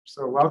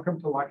So welcome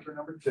to lecture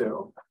number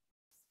 2.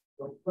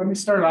 So let me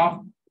start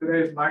off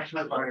today's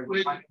lecture by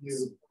reminding you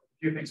a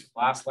few things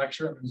from last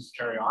lecture and then just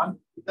carry on.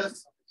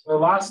 So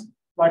last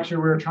lecture,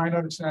 we were trying to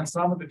understand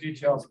some of the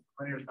details of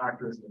linear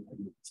factors.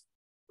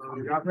 So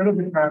we got rid of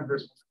the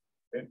transversal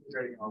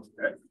integrating most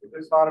of it. We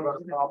just thought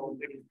about a problem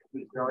given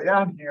the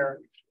Iain here.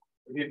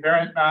 The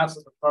invariant mass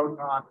of the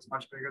proton is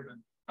much bigger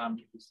than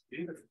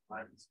GC, the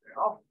time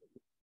scale.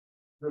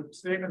 The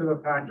statement of the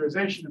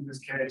factorization in this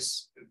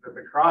case is that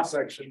the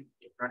cross-section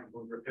is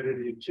practical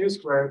rapidity in Q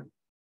squared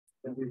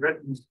can be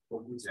written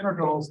for these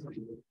integrals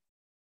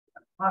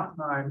last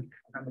time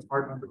and the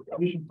part number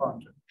distribution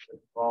function that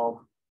involve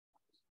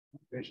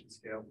information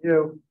scale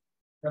U,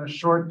 and a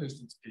short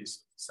distance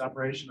piece,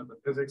 separation of the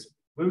physics of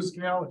the blue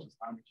scale, which is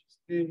time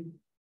GC,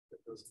 that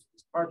goes into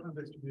these Parkman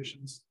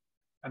distributions,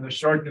 and the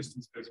short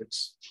distance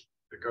physics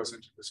that goes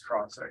into this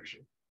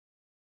cross-section.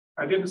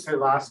 I didn't say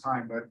last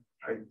time, but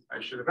I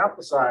should have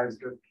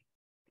emphasized that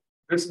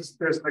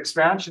there's an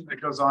expansion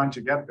that goes on to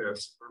get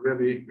this.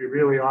 We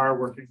really are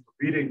working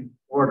for leading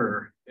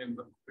order in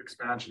the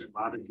expansion in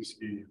lambda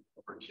QC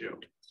over Q.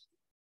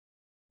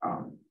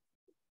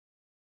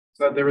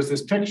 So there was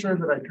this picture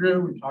that I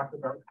drew. We talked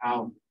about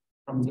how,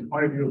 from the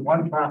point of view of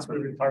one class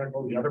moving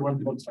particle, the other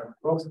one looks like a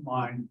Wilson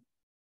line.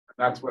 And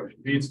that's what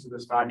leads to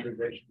this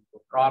factorization of the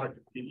product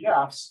of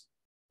PDFs,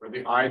 where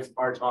the ith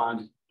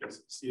parton gets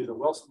to see the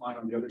Wilson line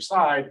on the other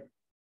side.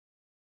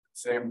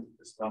 Same,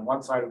 this is on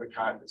one side of the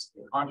cut, this is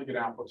the conjugate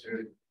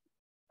amplitude.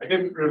 I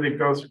didn't really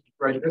go through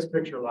write this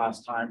picture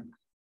last time.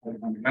 I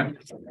meant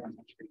to say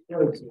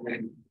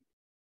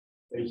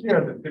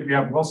here that we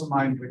have Wilson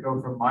lines that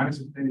go from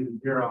 -infinity to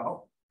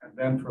 0, and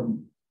then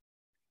from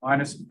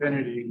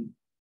 -infinity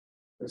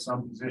to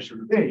some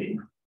position B.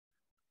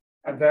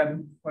 And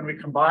then when we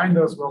combine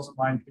those Wilson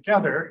lines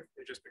together,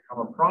 they just become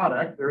a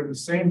product. They're in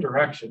the same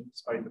direction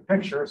despite the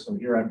picture. So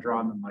here I've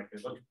drawn them like they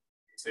look in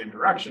the same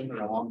direction,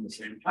 they're along the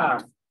same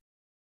path.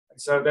 And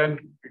so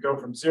then we go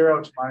from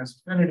 0 to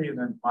 -infinity and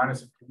then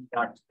 -infinity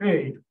back to B.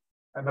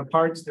 And the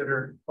parts that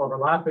are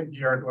overlapping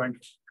here are going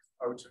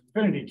out to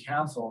infinity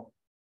cancel.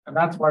 And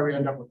that's why we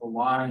end up with a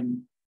line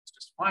that's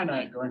just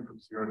finite going from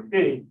 0 to B.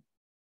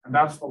 And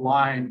that's the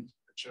line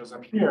that shows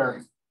up here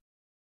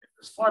in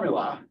this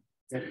formula.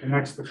 It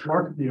connects the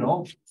Quark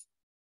field.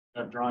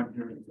 I've drawn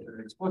here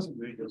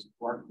explicitly. Here's the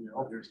Quark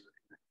field. Here's the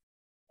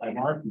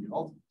Weimar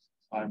field.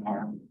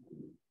 Weimar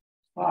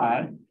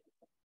phi.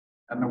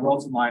 And the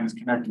Wilson line is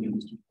connecting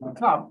these two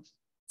points up.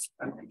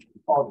 And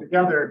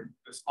altogether,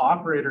 this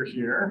operator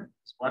here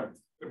is what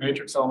the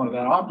matrix element of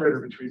that operator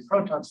between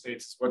proton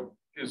states is what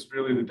is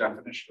really the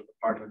definition of the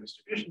particle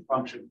distribution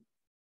function.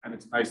 And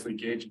it's nicely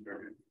gauged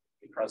in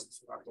the presence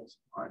of that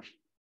Wilson line.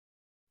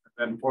 And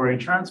then Fourier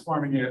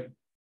transforming it,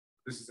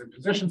 this is in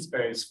position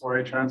space,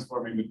 Fourier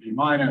transforming the B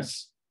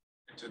minus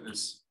into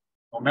this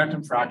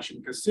momentum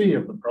fraction Cassi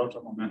of the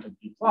proton momentum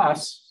B plus.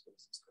 So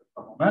this is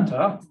the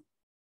momenta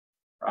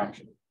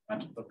fraction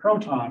of the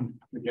proton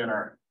to get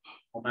our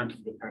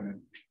momentum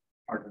dependent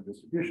particle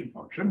distribution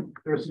function.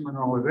 There's some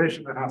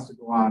normalization that has to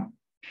go on.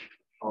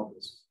 All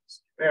this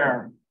is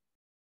there.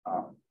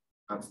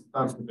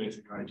 That's the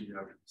basic idea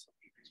of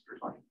something we're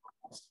talking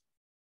about.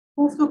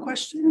 Also,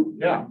 question.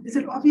 Yeah. Is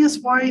it obvious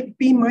why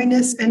B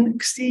minus and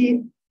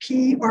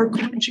CP are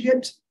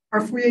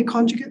Fourier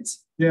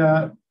conjugates?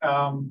 Yeah.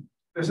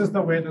 This is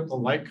the way that the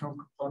light cone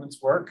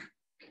components work.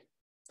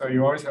 So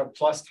you always have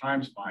plus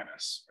times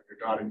minus when you're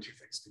dotting two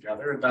things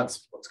together. And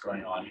that's what's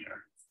going on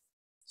here.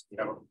 So we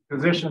have a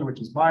position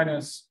which is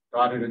minus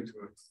dotted into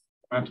a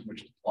momentum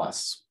which is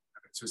plus.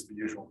 And it's just the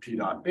usual P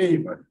dot B,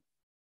 but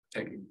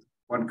taking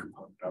one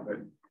component of it,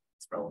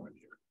 it's relevant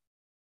here.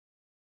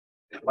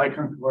 The light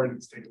cone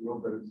coordinates take a little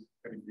bit of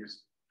getting used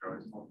to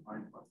drawing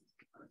multiplying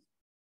pluses.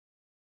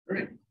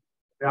 Great.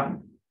 Yeah.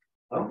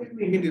 How can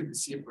we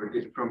separate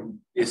it from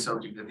a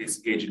subject that is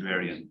gauge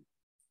invariant?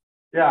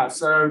 Yeah,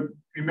 so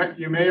you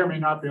may or may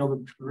not be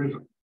able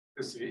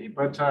to see,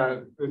 but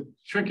the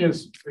trick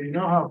is, so you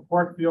know how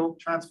Quark field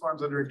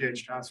transforms under a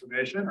gauge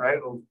transformation, right?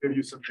 It'll give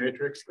you some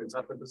matrix that's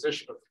at the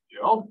position of the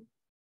field.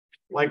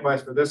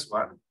 Likewise for this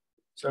one.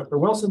 So if the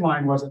Wilson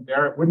line wasn't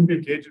there, it wouldn't be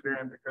gauge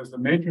invariant because the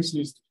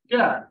matrices to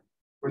get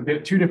would be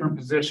at two different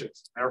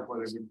positions. Therefore,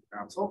 they wouldn't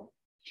cancel.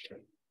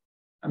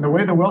 And the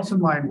way the Wilson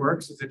line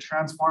works is it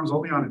transforms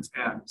only on its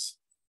ends.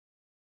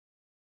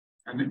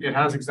 And it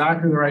has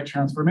exactly the right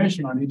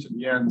transformation on each of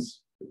the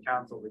ends to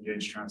cancel the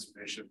gauge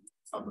transformation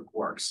of the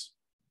quarks.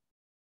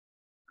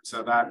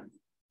 So that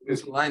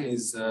this line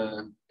is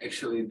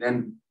actually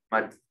then,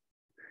 but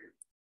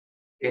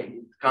it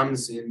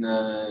comes in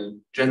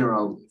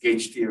general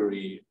gauge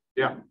theory.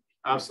 Yeah,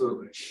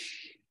 absolutely.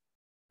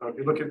 So if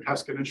you look at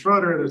Peskin and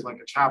Schroeder, there's like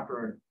a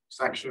chapter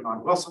section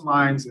on Wilson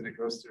lines, and it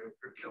goes through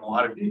in a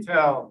lot of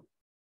detail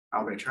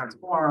how they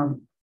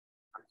transform.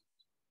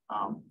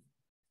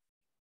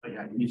 But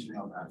yeah, you need to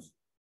know that in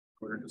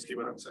order to see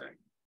what I'm saying.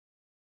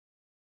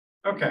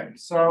 Okay,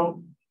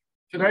 so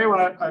today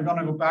I'm going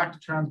to go back to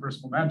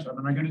transverse momentum,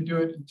 and I'm going to do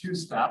it in two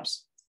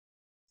steps.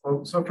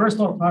 So first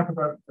I'll talk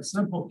about a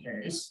simple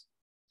case.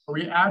 So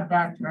we add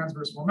back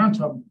transverse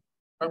momentum,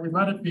 but we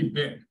let it be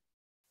big,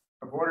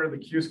 of order of the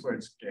Q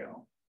squared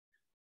scale.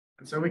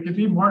 And so we can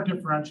be more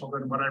differential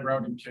than what I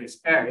wrote in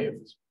case A, if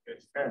it's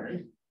case A.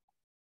 It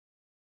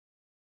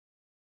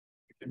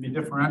can be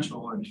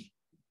differential in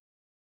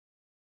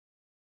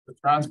the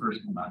transverse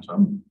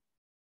momentum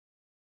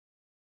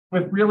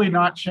with really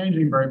not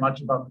changing very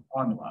much about the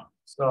formula.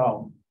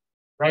 So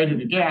write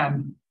it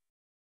again,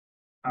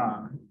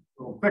 a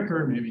little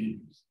thicker,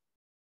 maybe.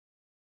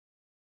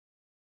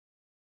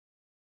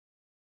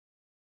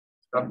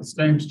 Got the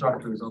same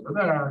structures over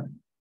there.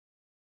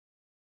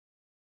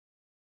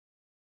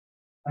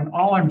 And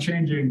all I'm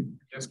changing in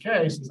this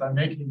case is I'm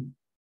making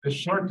the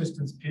short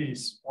distance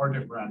piece more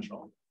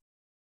differential.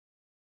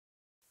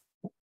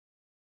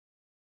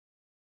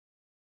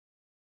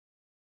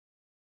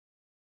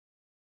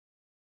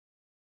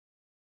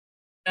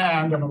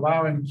 And I'm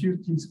allowing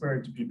QT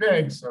squared to be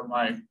big, so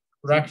my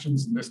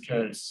corrections in this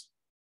case,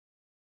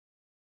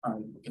 I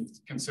can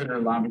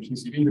consider lambda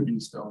QCD to be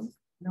still in the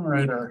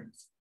numerator.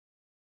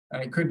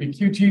 And it could be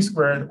QT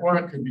squared, or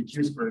it could be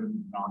Q squared in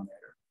the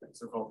denominator.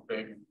 They're both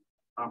big and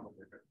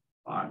complicated.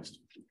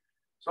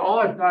 So all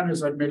I've done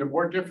is I've made a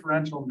more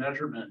differential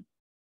measurement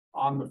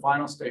on the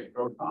final state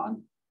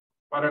photon,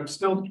 but I'm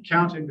still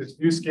counting this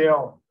new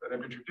scale that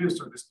I've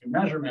introduced, or this new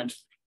measurement,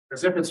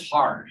 as if it's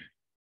hard.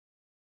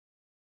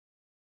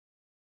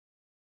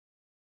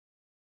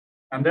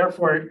 And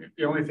therefore,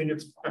 the only thing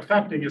it's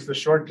affecting is the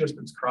short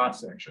distance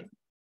cross-section,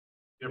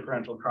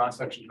 differential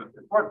cross-sections at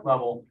the quark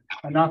level,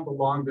 and not the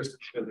long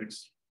distance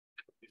physics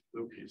of these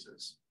blue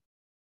pieces.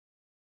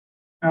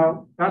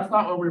 Now, that's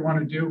not what we want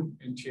to do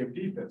in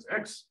TMD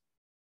physics.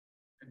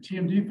 In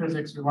TMD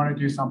physics, we want to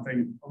do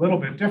something a little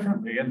bit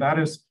differently, and that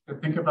is to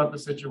think about the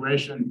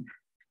situation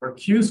where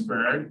Q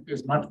squared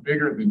is much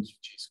bigger than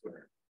QT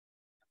squared.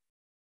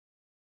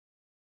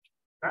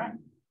 Okay.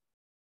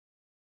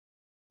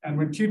 And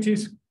when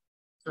QT,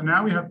 so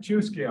now we have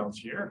two scales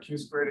here, Q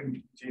squared and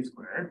QT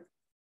squared,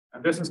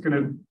 and this is going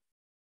to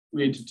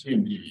lead to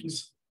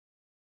TMDs.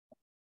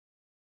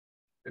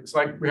 It's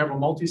like we have a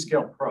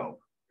multi-scale probe.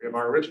 We have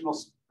our original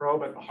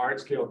probe at the hard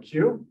scale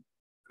Q.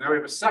 Now we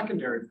have a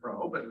secondary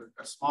probe at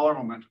a smaller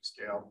momentum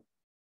scale,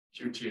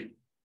 QT.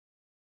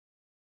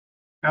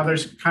 Now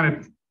there's kind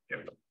of,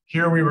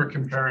 here we were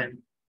comparing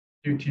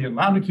QT and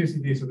lambda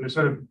QCD, so there's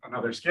sort of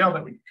another scale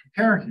that we can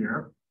compare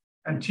here.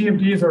 And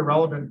TMDs are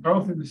relevant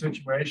both in the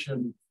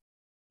situation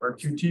where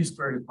QT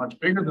squared is much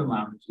bigger than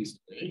lambda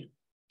QCD,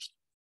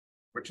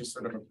 which is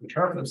sort of a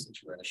perturbative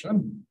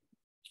situation,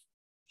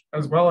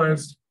 as well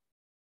as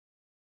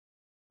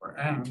for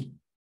n.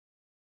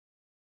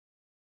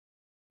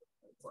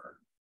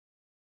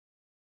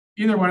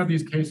 Either one of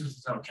these cases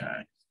is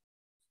okay.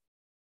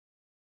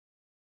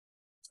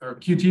 So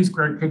QT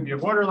squared could be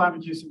of order lambda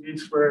QCD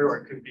squared, or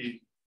it could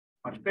be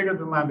much bigger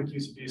than lambda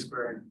QCD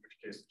squared, in which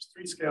case there's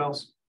three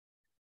scales.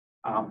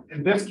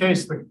 In this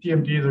case, the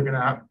TMDs are going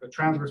to have the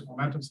transverse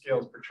momentum scale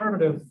is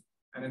perturbative,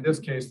 and in this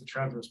case, the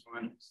transverse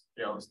momentum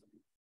scale is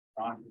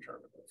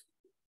non-perturbative.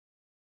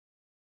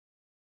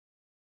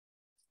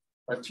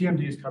 But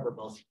TMDs cover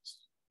both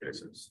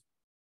cases.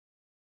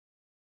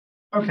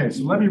 Okay,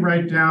 so let me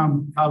write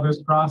down how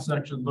this cross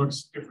section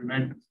looks if we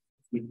make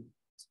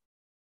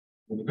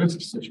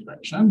this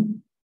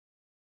situation.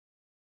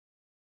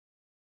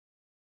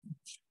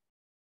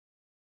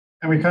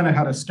 And we kind of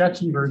had a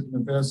sketchy version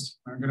of this.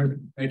 I'm going to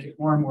make it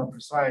more and more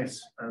precise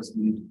as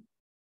the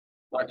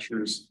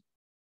lectures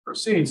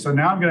proceed. So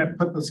now I'm going to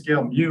put the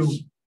scale mu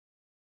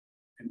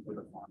into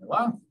the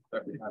formula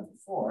that we had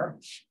before.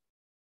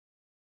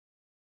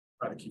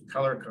 Try to keep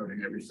color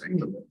coding everything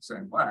the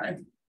same way.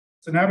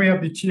 So now we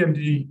have the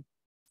TMD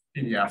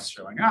PDFs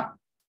showing up.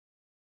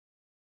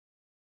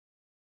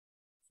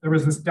 There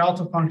was this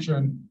delta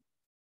function,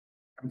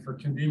 and for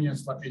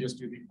convenience, let me just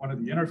do one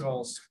of the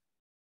integrals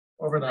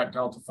over that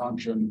delta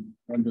function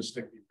and just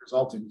stick the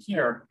result in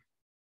here.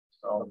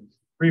 So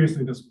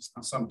previously this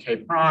was some k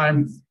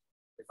prime.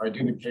 If I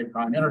do the k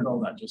prime integral,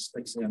 that just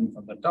sticks in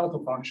from the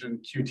delta function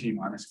qt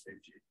minus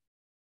kt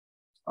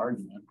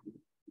argument.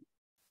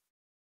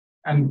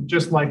 And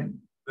just like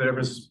there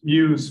was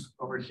mu's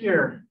over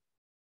here,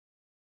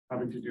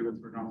 having to do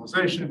with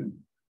renormalization,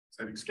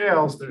 setting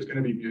scales, there's going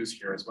to be mu's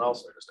here as well,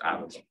 so I just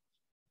added them.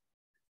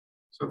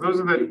 So those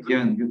are the—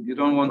 Again, you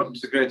don't want to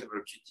integrate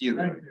over QT.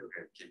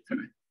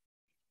 Okay.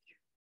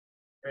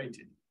 Great.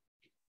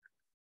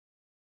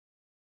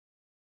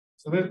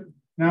 So that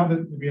now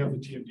that we have the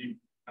TMD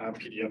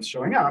PDFs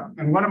showing up,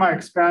 and what am I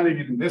expanding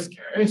in this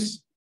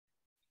case?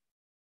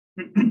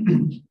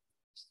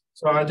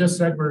 So I just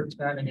said we're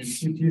expanding in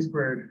QT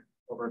squared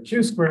over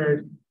Q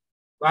squared.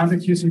 Lambda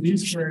QCD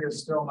squared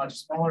is still much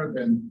smaller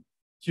than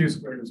Q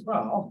squared as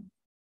well,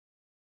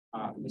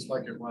 just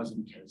like it was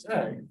in case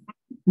A.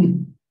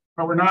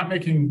 But we're not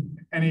making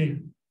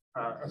any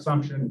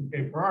assumption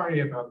a priori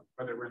about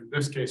whether we're in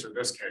this case or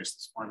this case.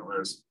 This formula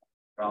is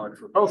valid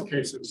for both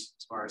cases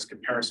as far as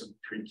comparison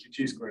between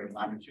QT squared and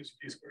lambda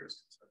QCD squared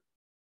is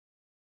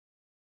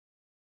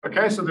concerned.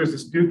 Okay, so there's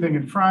this new thing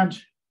in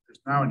front.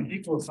 There's now an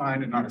equal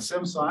sign and not a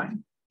sim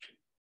sign.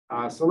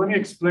 So let me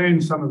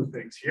explain some of the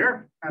things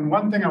here. And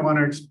one thing I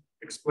want to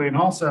explain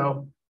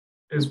also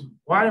is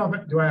why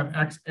do I have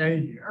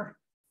XA here?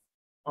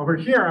 Over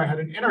here, I had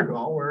an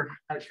integral where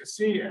I could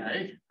see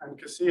A, and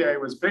could see A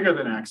was bigger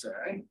than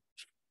XA.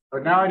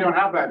 But now I don't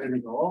have that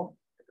integral.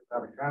 I could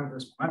have a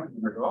transverse momentum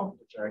integral,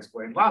 which I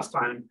explained last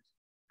time.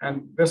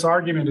 And this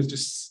argument is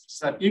just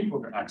set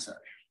equal to XA.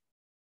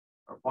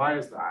 But why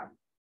is that?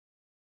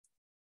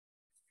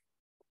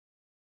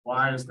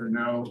 Why is there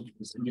no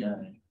CA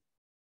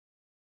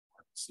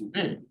or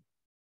CB?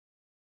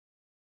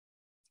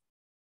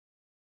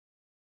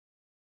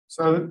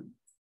 So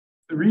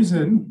the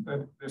reason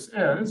that this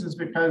is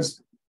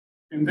because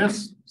in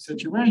this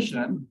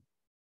situation,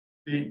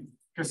 the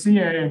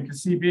CA and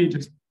CB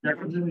just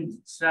regularly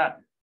set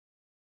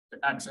to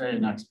XA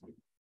and XB.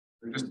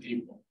 They're just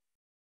equal.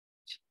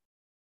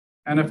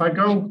 And if I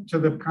go to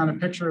the kind of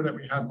picture that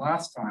we had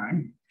last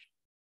time,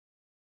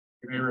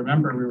 you may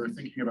remember we were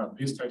thinking about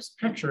these types of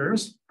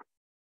pictures,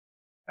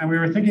 and we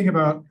were thinking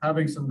about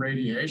having some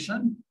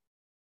radiation.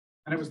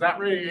 And it was that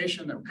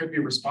radiation that could be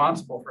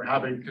responsible for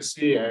having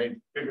CA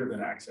bigger than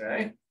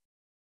XA.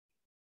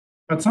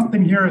 But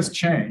something here has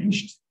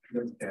changed in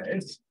this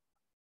case.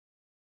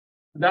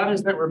 And that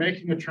is that we're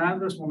making a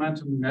transverse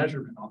momentum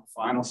measurement on the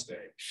final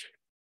stage.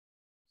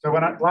 So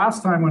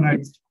last time when I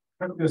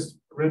took this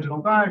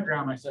original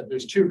diagram, I said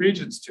there's two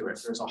regions to it.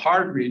 There's a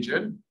hard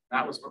region.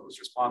 That was what was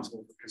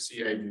responsible for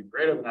CA being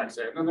greater than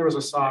XA. And then there was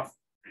a soft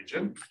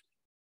region.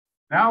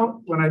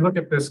 Now, when I look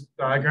at this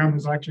diagram,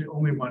 there's actually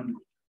only one,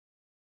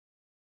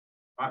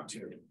 not two.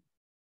 You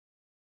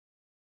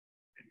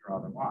draw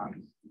the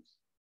one. It's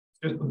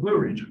just the blue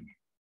region.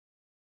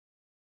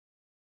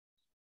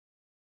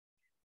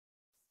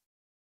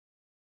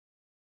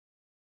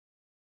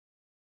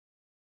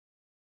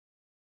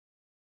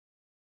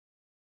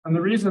 And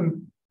the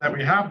reason that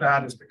we have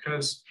that is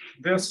because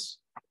this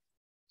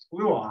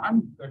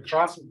gluon that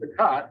crosses the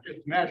cut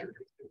is measured.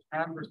 Its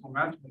transverse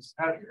momentum is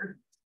measured.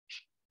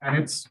 And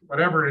it's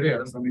whatever it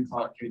is, let me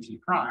call it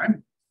KT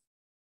prime.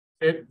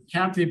 It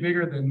can't be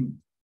bigger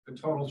than the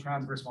total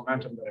transverse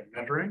momentum that I'm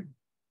measuring,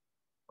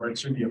 or it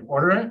should be a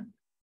quarter it.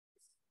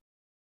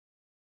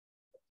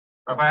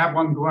 If I have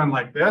one gluon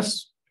like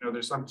this,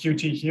 there's some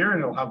QT here,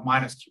 and it'll have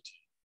minus QT.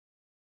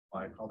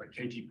 Well, I call it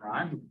KT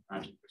prime.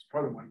 Imagine there's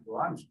more than one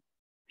gluon.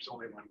 There's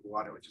only one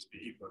gluon, it would just be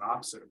equal and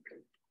opposite of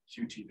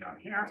QT down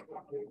here.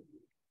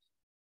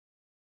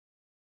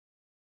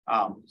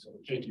 So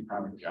KT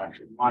prime would be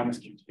actually minus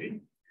QT.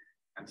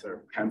 And so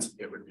hence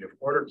it would be a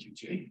quarter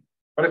QT,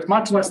 but it's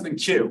much less than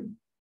Q.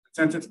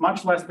 Since it's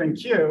much less than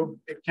Q,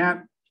 it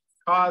can't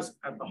cause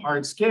at the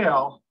hard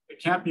scale,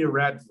 it can't be a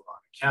red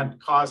gluon. It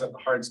can't cause at the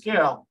hard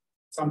scale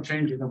some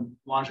change in the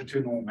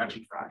longitudinal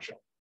momentum fraction.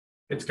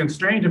 It's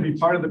constrained to be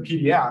part of the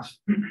PDF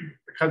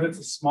because it's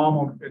a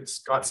small, it's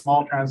got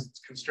small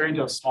it's constrained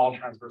to a small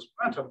transverse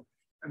momentum.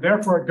 And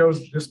therefore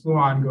this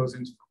gluon goes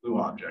into the glue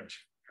object.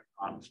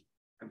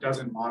 It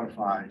doesn't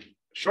modify the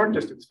short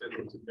distance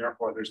physics, and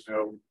therefore there's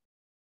no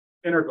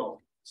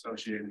integral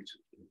associated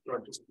with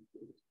short distance.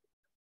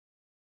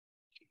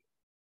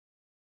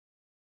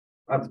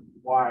 That's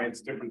why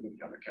it's different than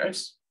the other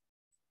case.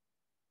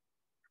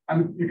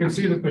 And you can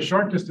see that the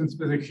short distance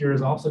physics here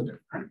is also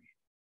different.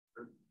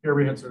 Here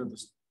we had sort of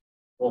this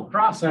whole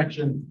cross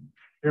section.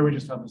 Here we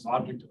just have this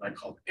object that I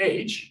called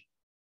H.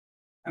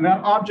 And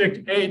that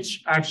object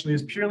H actually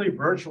is purely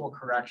virtual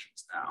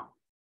corrections now.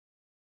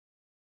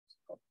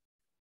 So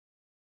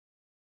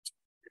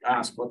you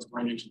ask what's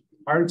going into the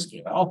hard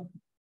scale.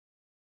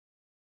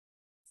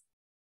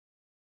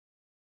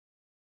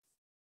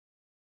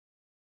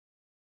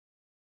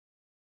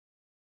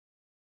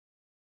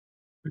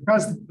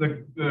 Because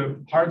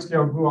the hard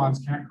scale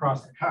gluons can't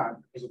cross the cut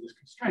because of this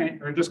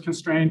constraint, they're just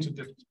constrained to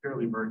just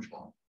purely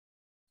virtual.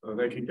 So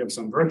they can give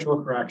some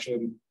virtual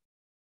correction.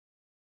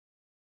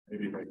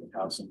 Maybe they can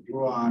have some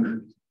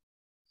gluon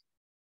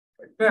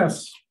like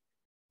this,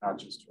 not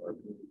just toward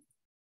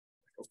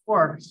the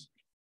quarks,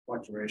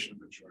 fluctuation of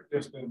the short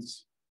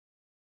distance,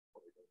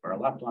 or a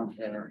lepton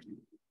pair,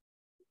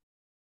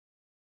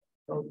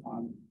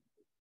 proton.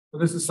 So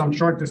this is some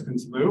short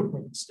distance loop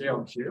with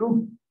scale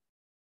Q.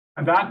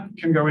 And that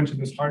can go into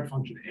this hard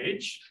function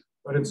H,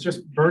 but it's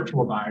just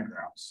virtual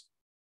diagrams.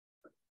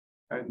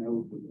 Okay,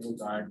 no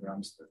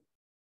diagrams that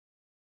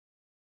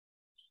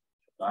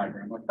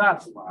diagram like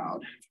that's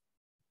allowed.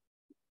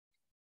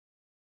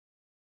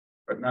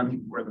 But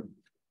none where the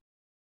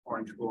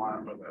orange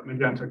gluon or the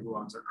magenta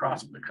gluons are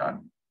crossing the cut.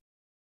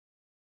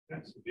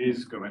 Okay, so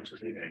these go into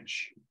the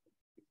H.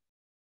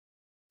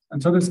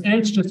 And so this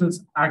H just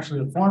is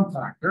actually a form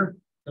factor.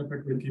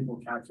 Typically people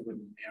calculate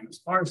in the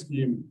MS-bar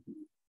scheme.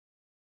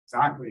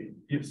 Exactly,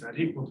 if that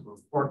equal to a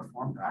quark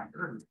form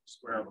factor,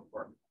 square of a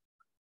quark,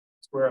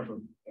 square of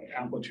an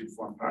amplitude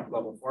form factor,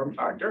 level form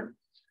factor.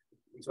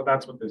 And so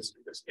that's what this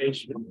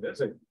H is.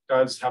 It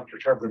does have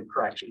perturbative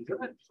corrections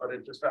in it, but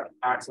it just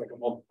acts like a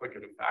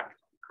multiplicative factor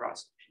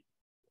across.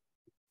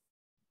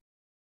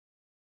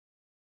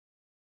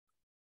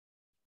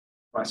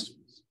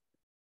 Questions?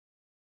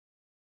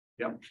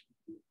 Yep.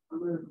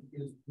 I'm a little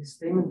confused. The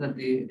statement that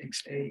the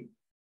XA,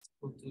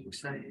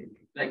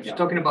 like you're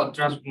talking about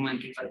transfer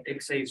momentum, but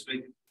XA is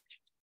rated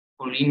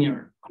for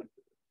linear.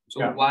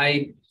 So Yeah.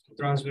 why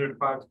transfer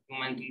part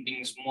momentum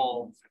being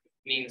small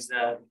means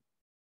that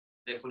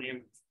the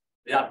collinear,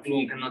 that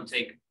fluid cannot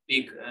take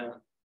big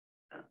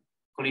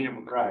collinear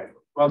momentum. Right.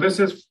 Well, this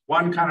is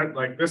one kind of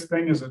like this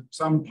thing is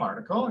some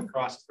particle. It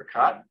crosses the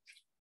cut,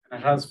 and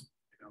it has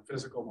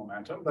physical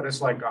momentum, but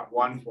it's like got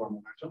one form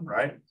momentum,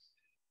 right?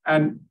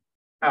 And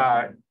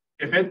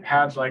if it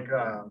had like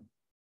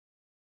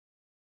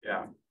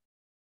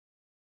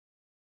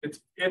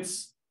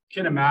its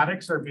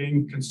kinematics are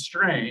being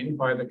constrained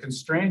by the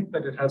constraint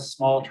that it has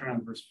small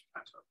transverse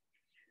momentum.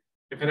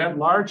 If it had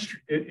large,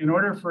 in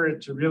order for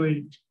it to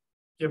really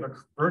give a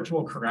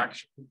virtual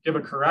correction, give a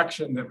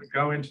correction that would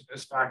go into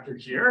this factor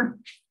here,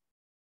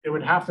 it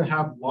would have to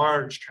have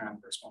large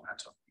transverse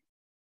momentum.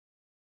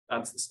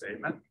 That's the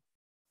statement.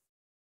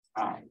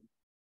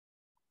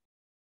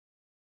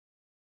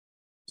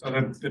 So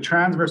the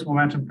transverse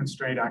momentum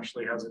constraint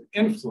actually has an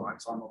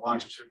influence on the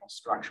longitudinal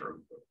structure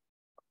of the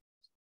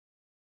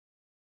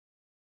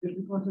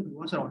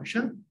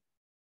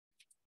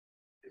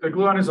The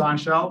gluon is on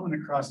shell when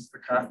it crosses the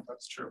cut.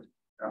 That's true.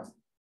 Yeah.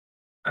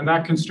 And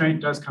that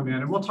constraint does come in.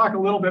 And we'll talk a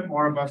little bit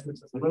more about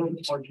this in a little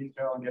bit more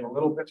detail and get a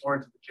little bit more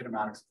into the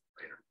kinematics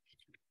later.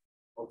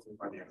 Hopefully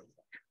by the end of the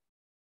lecture.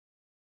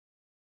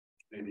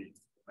 Maybe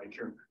make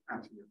your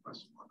answer your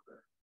question more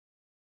clear.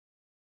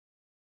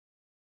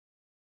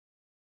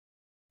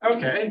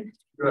 Okay,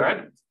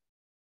 good.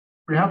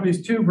 We have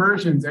these two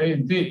versions, A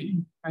and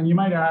B, and you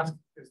might ask,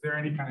 is there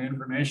any kind of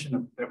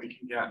information that we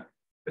can get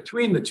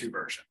between the two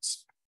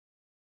versions?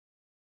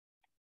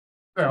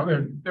 Well,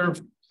 they're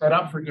set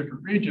up for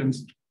different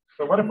regions.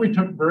 So what if we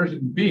took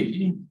version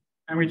B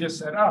and we just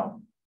said,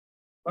 oh,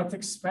 let's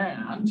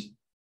expand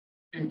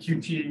in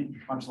QT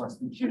much less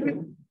than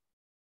Q,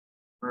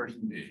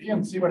 version B,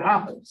 and see what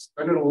happens.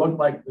 Then it'll look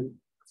like the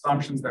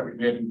assumptions that we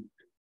made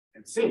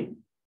in C.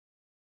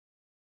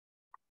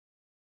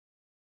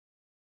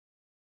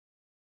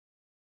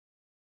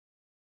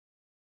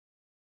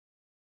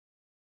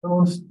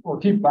 So we'll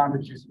keep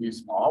boundary QC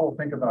small. We'll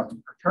think about the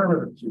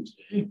perturbative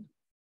QT.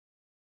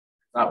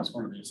 That was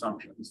one of the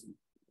assumptions.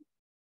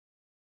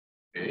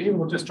 Okay,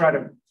 we'll just try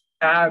to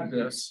add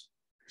this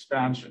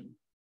expansion.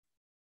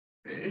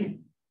 Okay.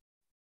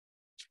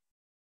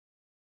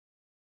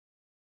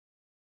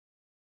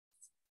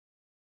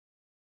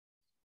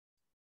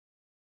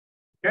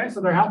 Okay,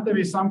 so there has to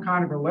be some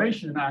kind of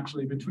relation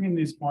actually between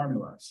these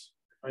formulas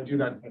if I do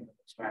that type of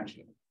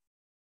expansion.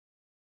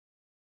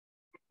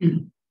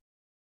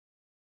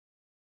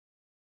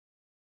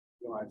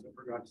 Realize I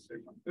forgot to say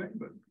something,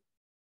 but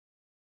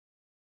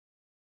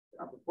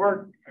yeah,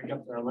 before I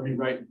get there, let me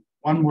write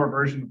one more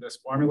version of this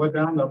formula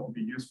down that will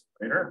be useful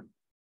later.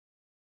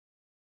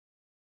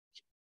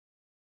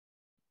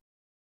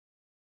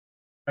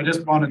 I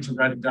just wanted to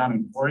write it down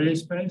in Fourier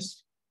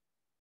space.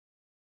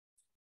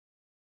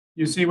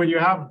 You see, when you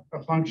have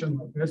a function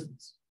like this,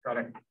 it's got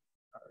a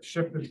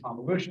shifted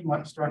convolution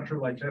like structure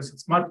like this,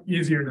 it's much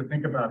easier to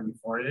think about in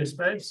Fourier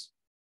space.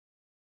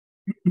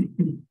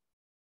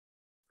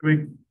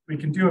 We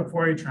can do a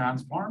Fourier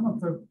transform of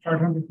the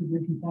part-time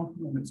distribution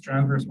function and its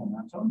transverse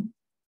momentum.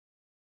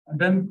 And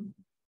then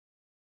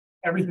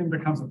everything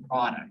becomes a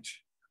product.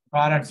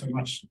 Products are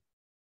much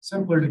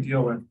simpler to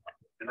deal with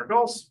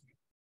integrals.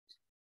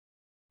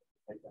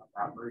 Take down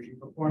that version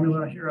of the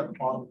formula here at the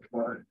bottom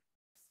for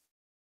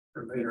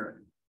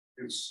later.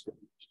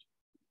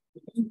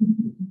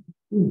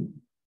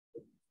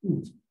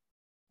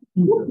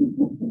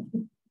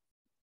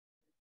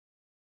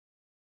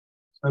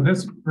 So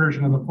this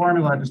version of the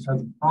formula just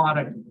has a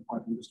product of the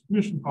partial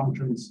distribution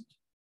functions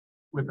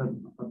with a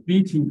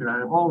BT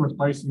variable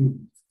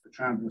replacing the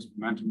transverse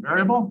momentum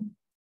variable.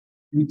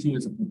 BT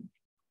is a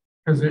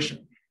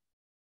position,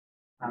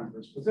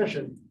 transverse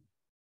position.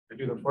 I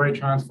do the Fourier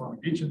transform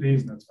of each of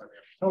these, and that's why they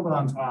have tilde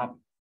on top.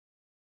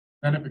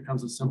 Then it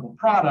becomes a simple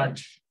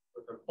product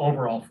with the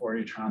overall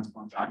Fourier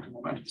transform back to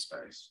momentum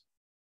space.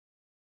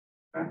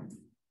 Okay.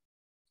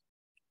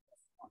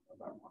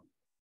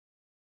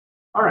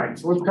 All right,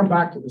 so let's come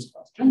back to this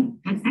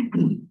question.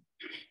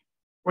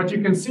 What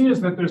you can see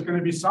is that there's going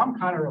to be some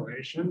kind of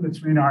relation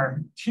between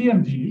our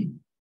TMD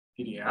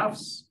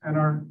PDFs and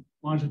our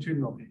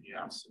longitudinal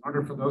PDFs. In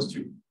order for those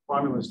two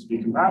formulas to be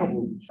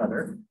compatible with each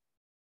other,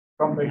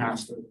 something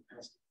has to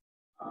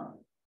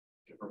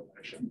give a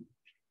relation.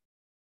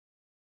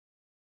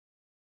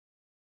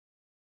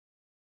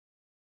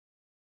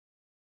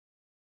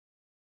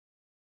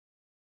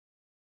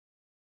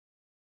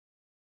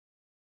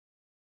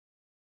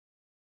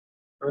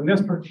 So in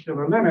this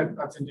particular limit,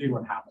 that's indeed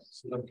what happens.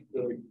 So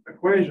the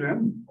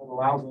equation that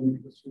allows them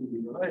to be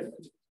related.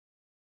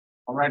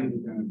 I'll write it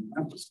again in the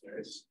empty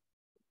space.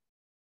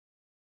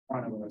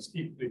 One of those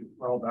equally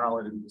well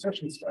valid in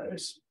position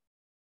space.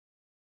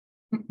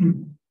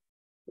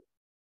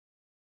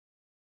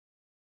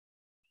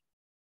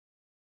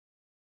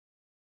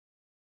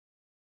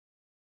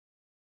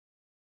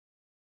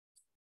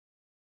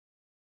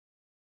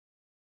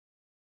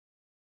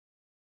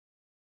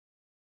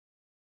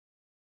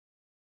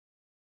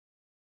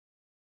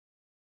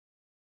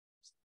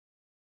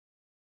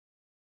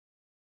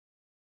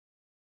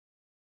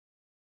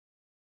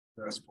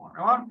 this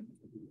formula.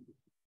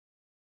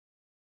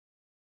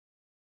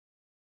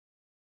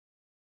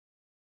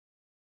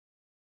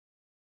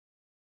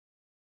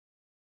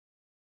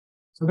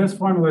 So this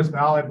formula is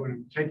valid when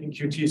I'm taking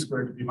QT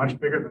squared to be much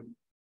bigger than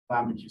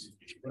lambda QCD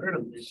squared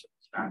and reach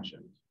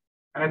expansion.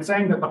 And it's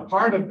saying that the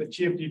part of the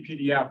TFD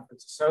PDF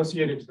that's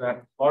associated to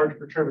that large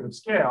perturbative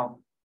scale,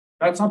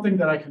 that's something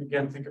that I can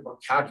again think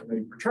about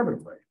calculating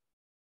perturbatively.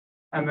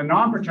 And the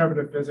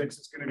non-perturbative physics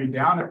is going to be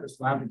down at this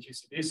lambda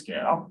QCD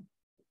scale.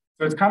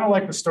 So it's kind of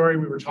like the story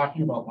we were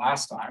talking about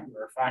last time. We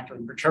were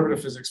factoring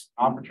perturbative physics,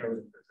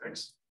 non-perturbative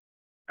physics.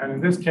 And in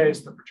this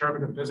case, the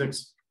perturbative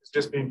physics is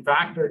just being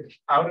factored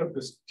out of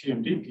this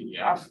TMD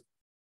PDF.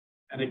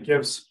 And it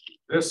gives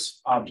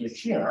this object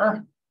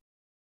here,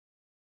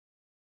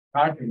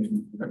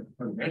 calculating the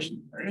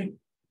perturbation theory. In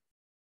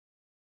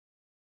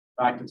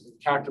fact, it's been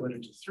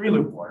calculated to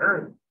 3-loop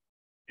order.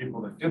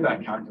 People that did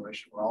that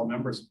calculation were all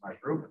members of my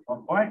group at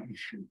one point.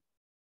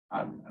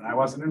 And I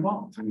wasn't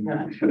involved.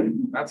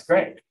 That's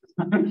great.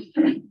 I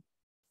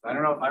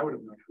don't know if I would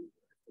have known.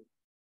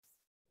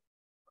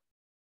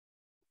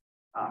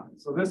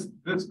 So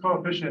this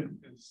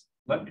coefficient is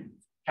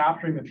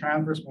capturing the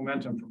transverse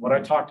momentum from what I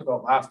talked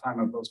about last time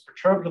of those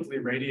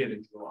perturbatively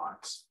radiated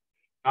gluons,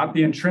 not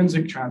the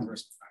intrinsic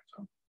transverse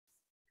momentum,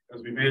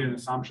 because we made an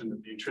assumption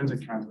that the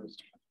intrinsic transverse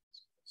momentum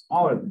is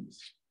smaller than this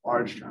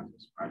large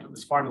transverse momentum.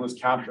 This formula is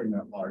capturing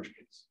that large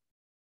piece.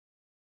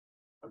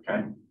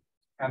 Okay.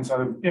 And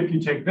so if you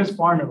take this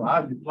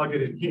formula and you plug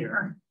it in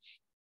here,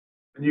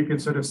 then you can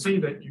sort of see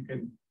that you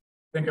can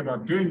think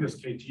about doing this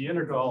KT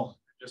integral,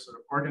 just sort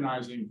of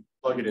organizing,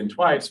 plug it in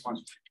twice,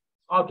 once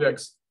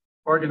objects,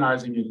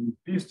 organizing it in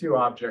these two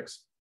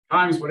objects,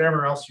 times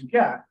whatever else you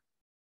get.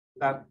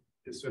 That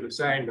is sort of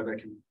saying that I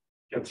can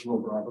get some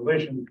overall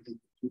relation between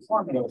two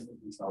formulas that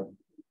can solve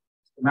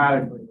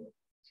schematically the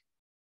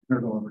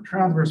integral over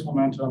transverse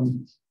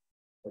momentum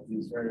of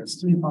these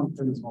various three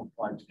functions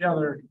multiplied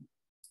together.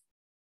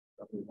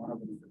 One of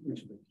them for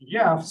each of the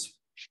PDFs.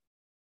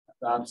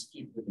 That's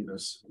equal to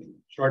this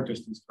short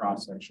distance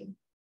cross section.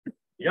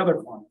 The other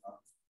formula.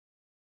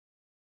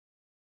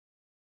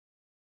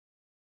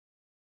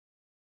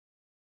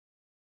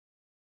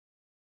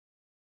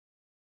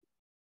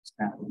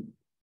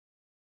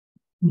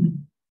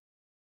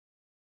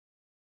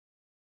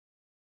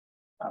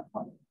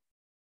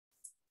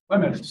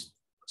 Limits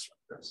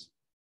like this.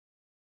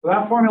 So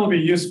that formula will be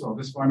useful.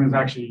 This formula is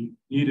actually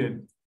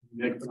needed to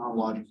make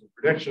phenomenological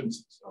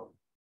predictions. So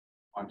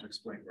I want to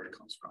explain where it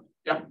comes from.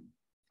 Yeah.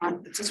 I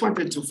just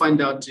wanted to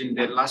find out in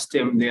the last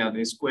term there,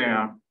 the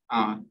square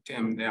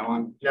term there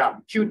on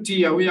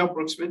QT, are we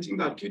approximating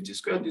that QT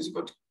squared is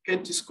equal to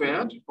KT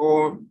squared,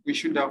 or we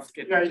should have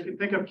KT? Yeah, you can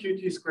think of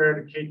QT squared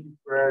and KT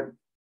squared.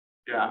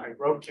 Yeah, I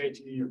wrote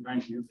KT, you're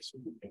going to use this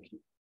with KT.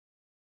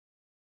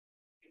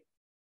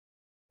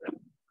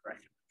 Right.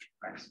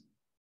 Thanks.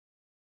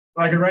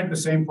 So I could write the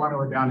same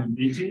formula down in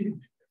BT. If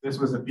this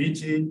was a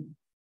BT,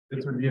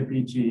 this would be a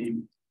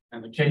BT,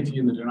 and the KT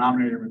in the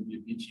denominator would be a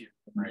BT in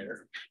the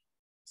numerator.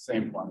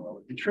 Same formula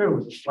would be true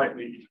with a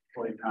slightly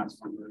fully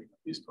transformed version of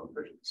these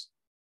coefficients.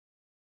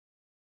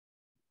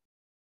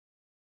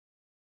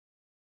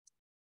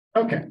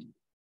 Okay.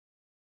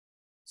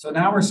 So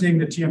now we're seeing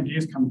the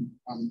TMDs come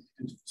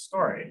into the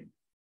story.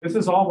 This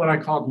is all what I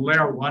called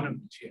layer 1 of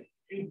the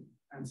TMD.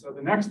 And so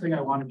the next thing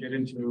I want to get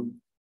into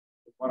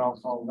is what I'll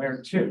call layer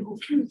 2,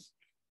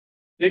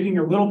 digging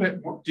a little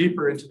bit more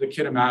deeper into the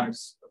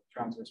kinematics of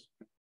transverse.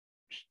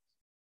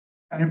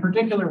 And in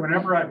particular,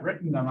 whenever I've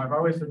written them, I've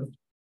always sort of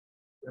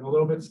been a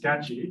little bit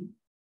sketchy.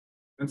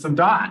 And some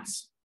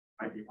dots.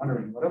 You might be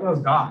wondering, what are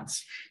those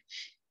dots?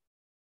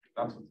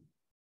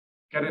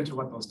 Get into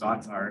what those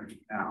dots are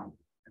now.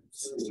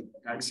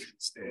 Next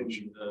stage.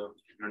 In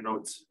your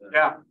notes.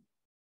 Yeah.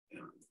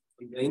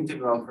 In the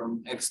integral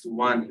from x to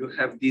 1, you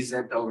have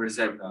dz over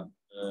zeta.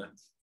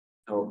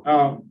 So.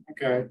 Oh,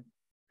 okay.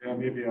 Yeah,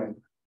 maybe I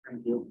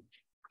can do.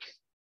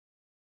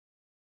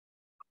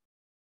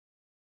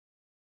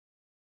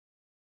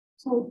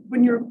 So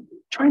when you're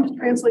trying to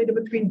translate it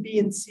between B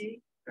and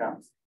C, Yeah.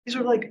 these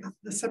are like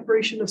the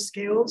separation of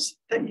scales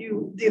that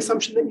the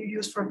assumption that you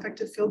use for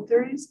effective field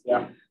theories.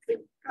 Yeah.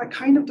 I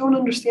kind of don't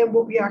understand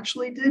what we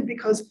actually did,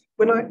 because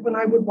when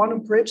I would want to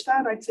bridge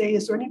that, I'd say,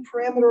 is there any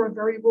parameter or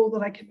variable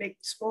that I can make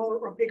smaller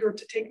or bigger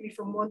to take me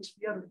from one to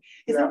the other?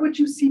 Is that what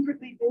you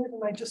secretly did?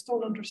 And I just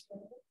don't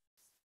understand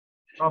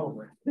it.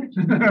 Probably.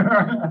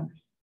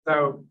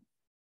 So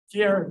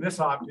here, this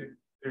object,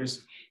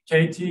 there's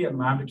KT and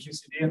lambda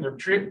QCD,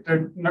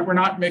 and we're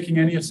not making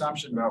any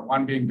assumption about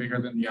one being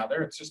bigger than the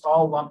other. It's just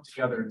all lumped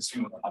together in a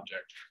single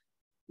object.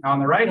 Now on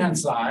the right-hand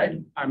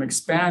side, I'm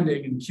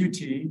expanding in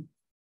QT,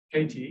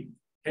 KT,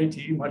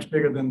 much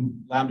bigger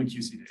than lambda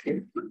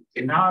QCD.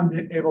 And now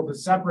I'm able to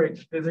separate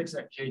the physics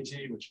at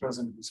KT, which goes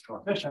into this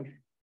coefficient,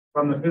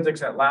 from the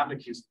physics at lambda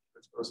QCD,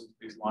 which goes into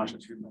these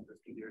longitudinal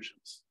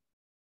distributions.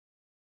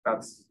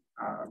 That's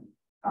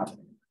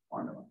happening in the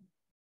formula.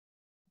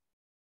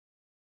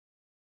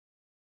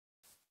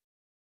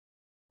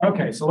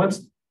 Okay, so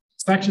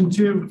section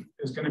 2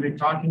 is going to be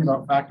talking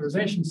about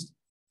factorization.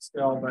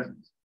 still, but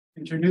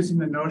introducing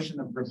the notion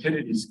of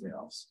rapidity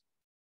scales.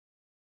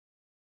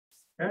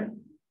 Okay,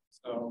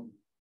 so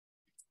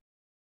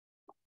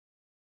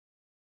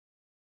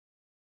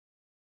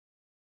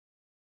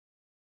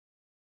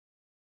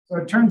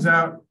it turns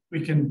out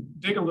we can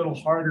dig a little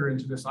harder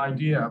into this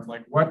idea of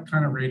like what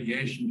kind of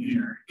radiation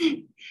here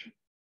is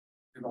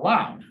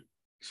allowed.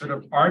 Sort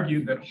of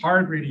argued that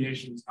hard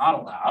radiation is not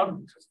allowed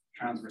because of the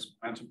transverse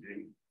momentum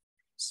being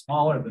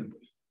smaller than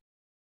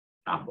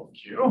capital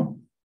Q.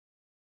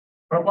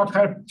 But what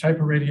type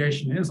of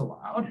radiation is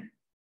allowed?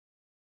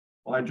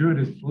 Well, I drew it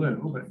as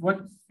blue, but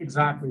what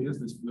exactly is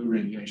this blue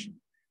radiation?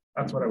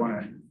 That's what I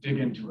want to dig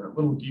into a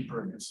little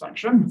deeper in this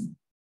section.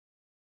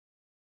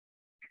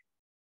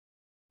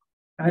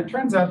 And it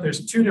turns out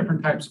there's two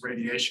different types of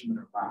radiation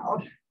that are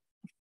allowed.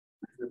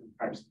 Different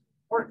types of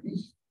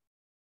importance.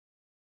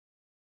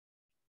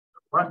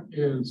 What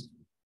is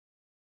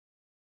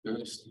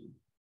this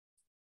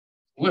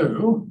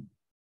blue?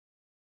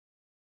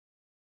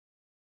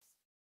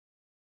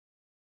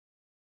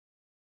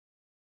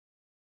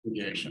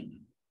 Radiation.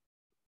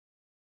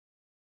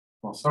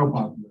 Well, so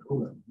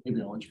blue,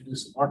 maybe I'll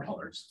introduce some more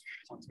colors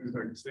once we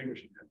start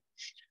distinguishing it.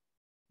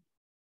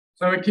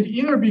 So it can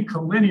either be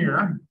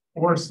collinear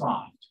or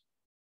soft.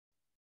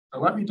 So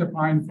let me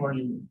define for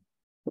you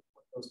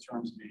what those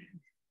terms mean.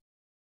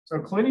 So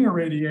collinear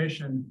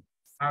radiation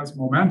has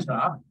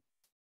momenta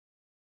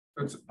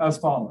that's as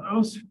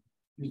follows.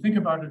 You think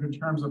about it in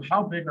terms of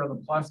how big are the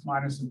plus,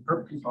 minus, and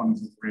perp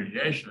components of the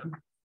radiation.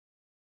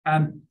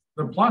 And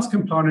the plus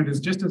component is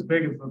just as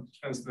big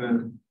as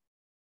the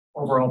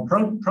overall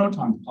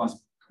proton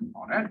plus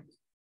component.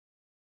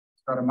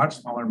 It's got a much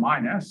smaller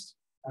minus,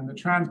 and the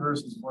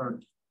transverse is for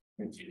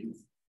QT.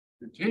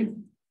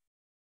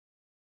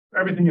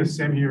 Everything is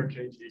same here, KT,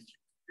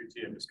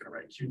 QT. I'm just going to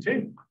write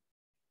QT.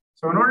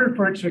 So in order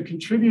for it to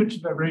contribute to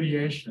the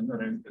radiation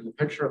that is a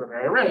picture of the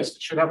ray erased,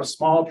 it should have a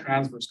small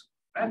transverse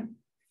component.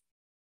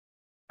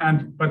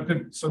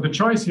 So the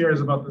choice here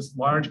is about this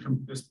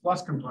this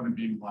plus component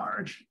being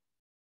large.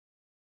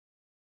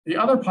 The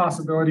other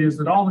possibility is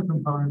that all the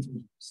components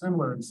are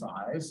similar in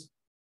size,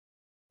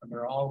 and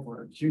they're all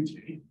over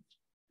QT.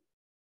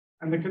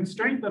 And the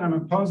constraint that I'm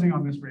imposing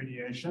on this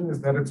radiation is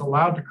that it's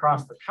allowed to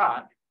cross the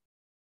cut.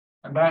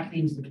 And that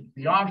means that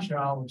the on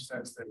shell, which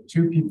says that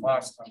 2p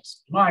plus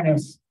times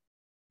minus is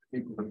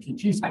equal to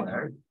pt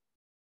squared.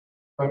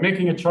 By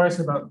making a choice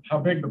about how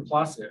big the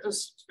plus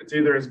is, it's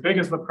either as big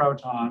as the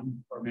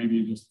proton or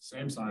maybe just the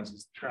same size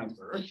as the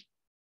transverse.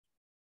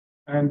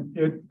 And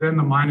then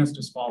the minus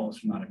just follows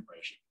from that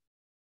equation.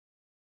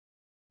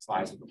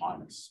 Size of the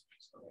minus.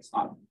 So that's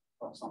not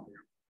something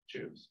to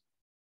choose.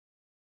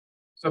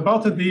 So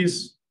both of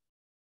these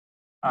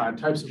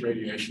types of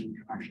radiation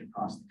can actually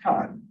cross the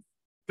cut.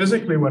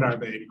 Physically, what are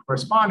they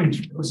corresponding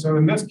to? So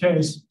in this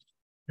case,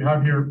 you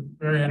have your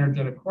very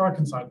energetic quark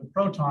inside the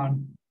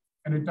proton,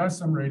 and it does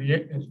some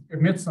it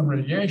emits some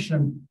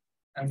radiation,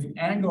 and the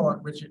angle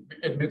at which it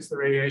emits the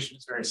radiation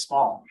is very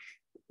small.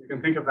 You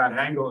can think of that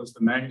angle as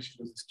the magnitude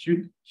of this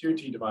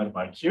QT divided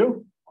by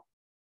Q.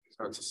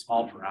 So it's a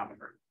small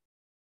parameter.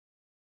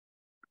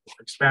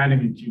 We're expanding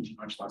in QT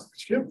much less than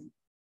Q.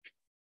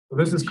 So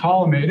this is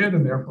collimated,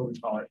 and therefore we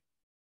call it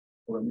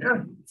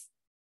collinear.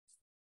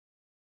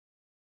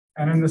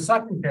 And in the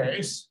second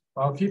case,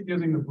 I'll keep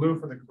using the blue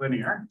for the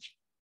collinear,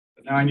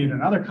 but now I need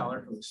another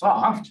color for the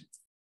soft.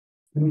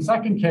 In the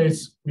second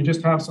case, we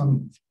just have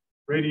some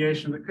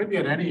radiation that could be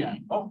at any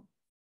angle.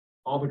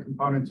 All the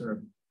components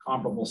are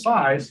comparable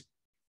size,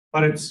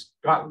 but it's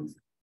got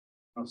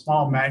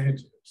small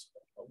magnitudes,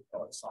 so we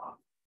call it soft.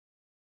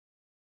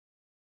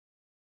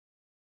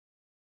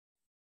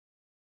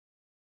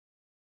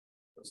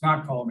 It's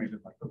not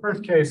collimated like the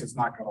first case, it's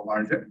not got a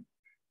large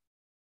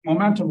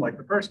momentum like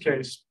the first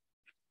case,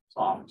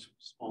 soft,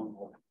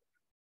 small.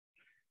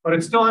 But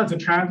it still has a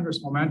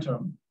transverse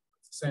momentum,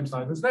 it's the same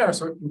size as there,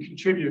 so it can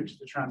contribute to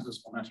the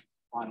transverse momentum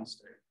final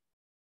state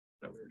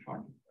that we were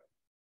talking about.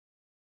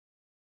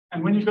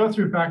 And when you go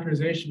through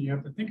factorization, you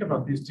have to think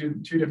about these two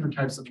different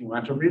types of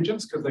momentum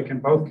regions because they can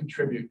both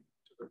contribute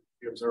to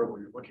the observable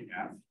you're looking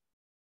at.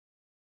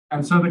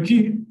 And so the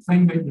key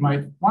thing that you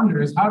might wonder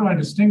is how do I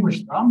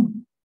distinguish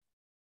them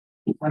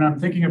when I'm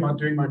thinking about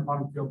doing my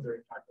quantum field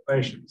theory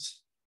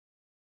calculations?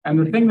 And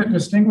the thing that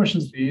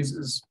distinguishes these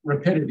is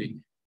rapidity.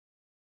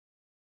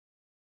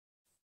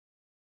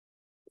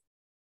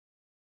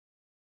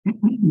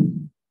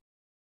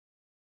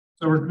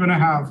 So we're going to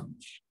have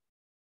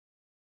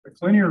the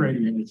collinear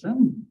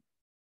radiation.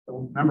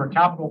 So remember,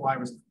 capital Y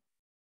was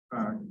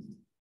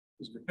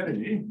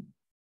rapidity.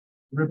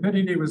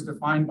 Rapidity was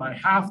defined by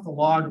half the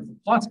log of the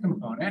plus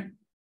component,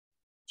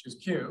 which is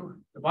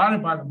Q,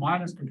 divided by the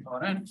minus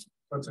component.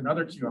 So it's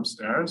another Q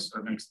upstairs, so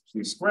it makes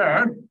Q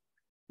squared.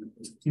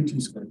 It's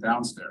QT squared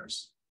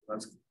downstairs. So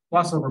that's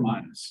plus over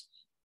minus.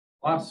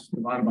 Plus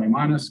divided by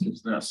minus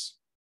gives this.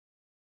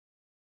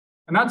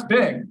 And that's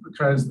big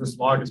because this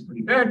log is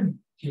pretty big.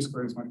 Q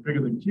squared is much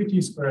bigger than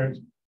QT squared.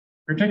 In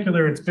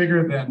particular, it's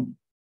bigger than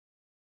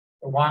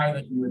the Y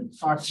that you would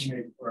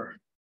approximate for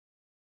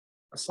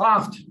a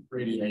soft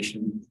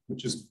radiation,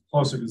 which is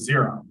closer to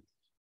 0,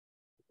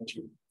 which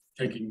you're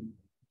taking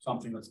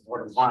something that's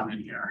order 1 in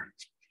here.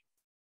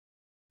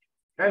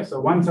 Okay, so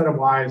one set of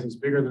Ys is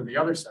bigger than the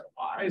other set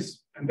of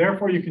Ys, and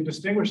therefore you can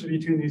distinguish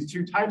between these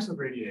two types of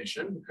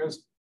radiation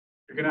because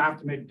you're going to have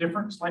to make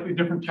slightly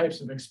different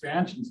types of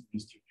expansions in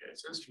these two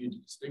cases for you to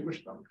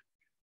distinguish them.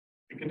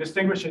 You can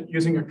distinguish it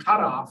using a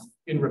cutoff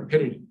in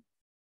rapidity.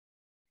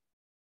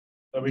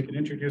 So we can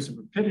introduce a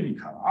rapidity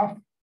cutoff.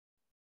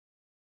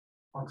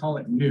 I'll call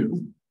it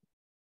nu.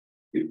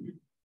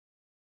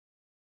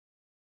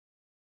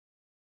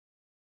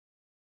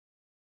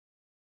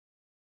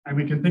 And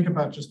we can think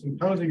about just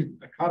imposing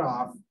the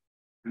cutoff,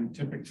 and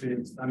typically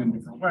it's done in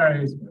different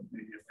ways, but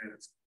maybe a way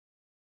that's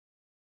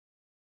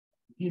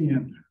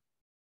convenient,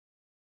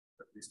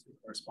 at least it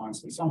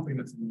corresponds to something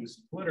that's in use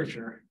in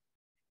literature.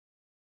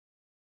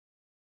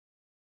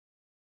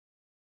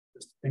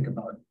 Just think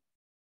about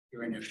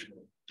doing it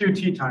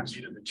qt times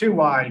e to the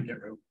 2y, get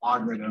rid of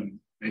logarithm,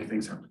 make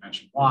things have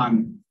dimension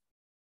 1.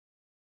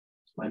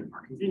 It's slightly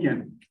more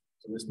convenient.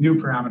 So this new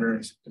parameter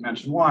is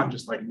dimension 1,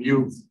 just like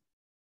mu,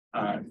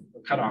 the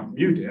cutoff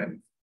mu did.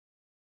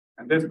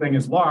 And this thing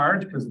is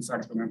large because this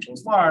exponential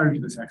is large.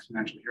 This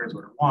exponential here is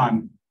order 1.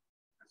 And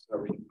so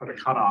we can put a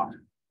cutoff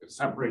that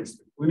separates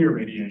the linear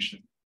radiation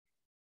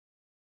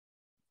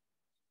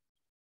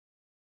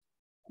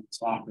from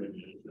soft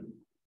radiation.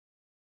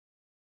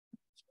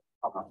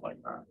 Cutoff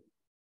like that.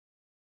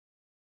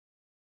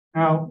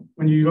 Now,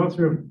 when you go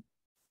through a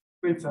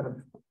complete set of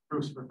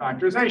proofs for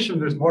factorization,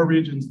 there's more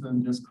regions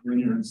than just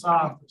linear and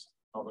soft. There's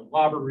called the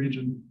Glauber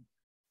region.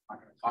 I'm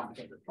not going to talk about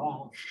it at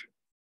all.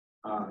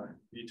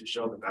 Need to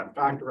show that that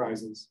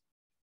factorizes.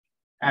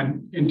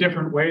 And in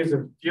different ways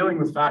of dealing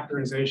with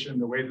factorization,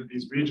 the way that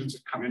these regions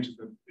have come into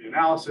the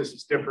analysis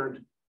is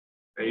different.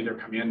 They either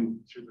come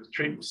in through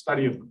the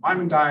study of the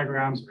Lyman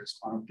diagrams or as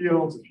quantum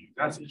fields, if you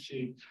use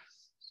SET.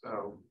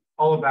 So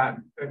all of that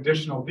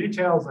additional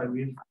details I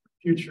leave for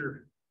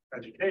future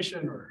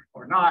education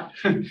or not,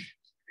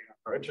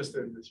 or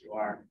interested as you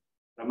are.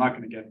 I'm not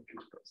going to get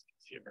into those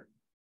things here.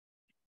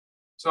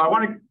 So I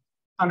want to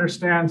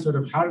understand sort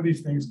of how do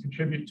these things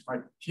contribute to my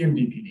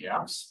TMD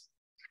PDFs.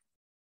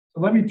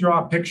 So let me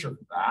draw a picture of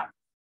that.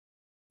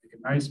 Make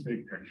a nice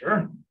big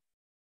picture.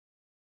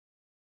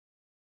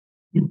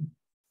 So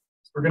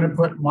we're going to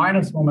put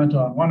minus momenta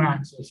on one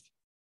axis,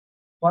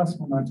 plus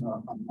momenta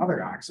on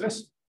another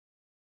axis.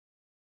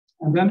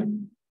 And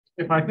then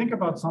if I think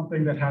about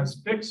something that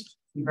has fixed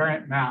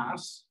invariant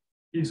mass,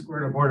 p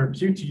squared of order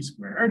qt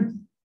squared,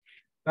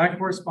 that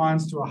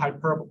corresponds to a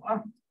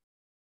hyperbola.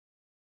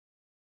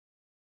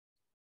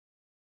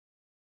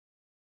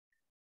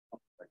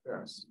 Like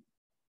this.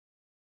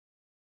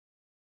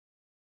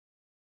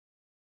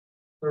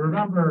 So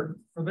remember,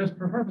 for the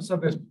purpose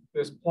of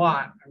this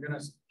plot, I'm going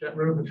to get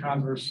rid of the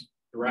transverse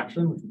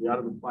direction, which will be out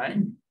of the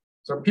plane.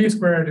 So p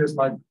squared is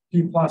like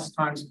p plus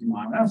times p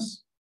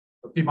minus.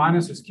 So p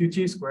minus is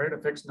qt squared, a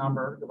fixed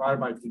number, divided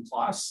by p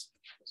plus.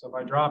 So if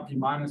I draw p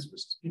minus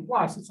versus p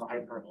plus, it's a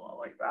hyperbola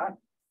like that.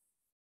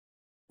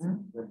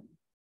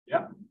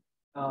 Yeah.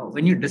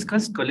 When you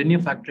discussed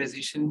collinear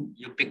factorization,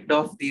 you picked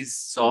off these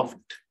soft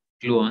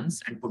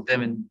gluons and put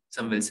them in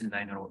some Wilson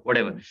line or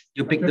whatever.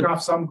 You picked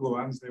off some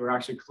gluons. They were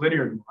actually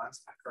collinear gluons.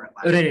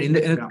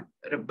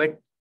 Right. But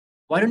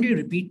why don't you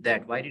repeat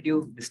that? Why did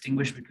you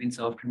distinguish between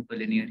soft and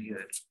collinear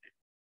here?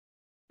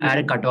 Add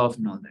a cutoff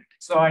and all that.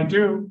 So I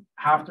do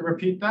have to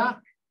repeat that.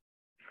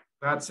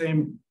 That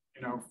same,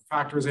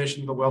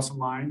 factorization of the Wilson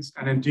lines,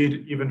 and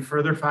indeed even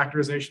further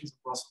factorizations of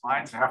Wilson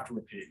lines, I have to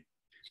repeat.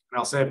 And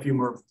I'll say a few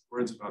more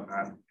words about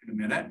that in a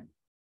minute,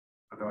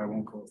 although I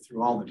won't go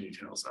through all the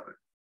details of it.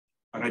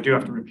 But I do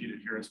have to repeat it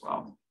here as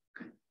well.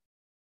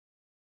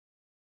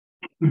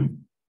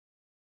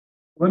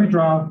 Let me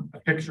draw a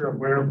picture of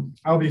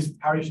how you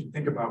should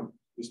think about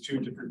these two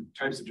different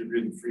types of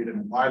degrees of freedom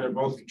and why they're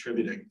both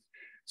contributing.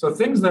 So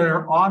things that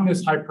are on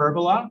this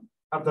hyperbola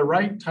have the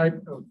right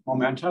type of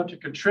momenta to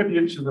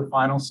contribute to the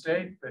final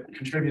state that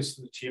contributes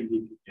to the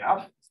TMD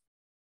PDF.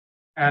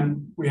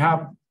 And we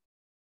have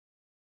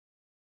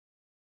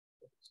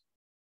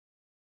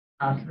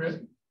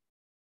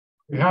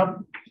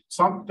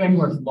something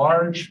with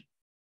large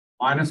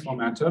minus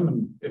momentum,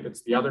 and if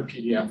it's the other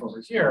PDF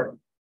over here,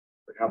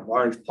 we have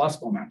large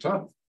plus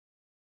momenta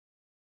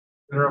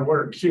that are of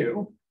order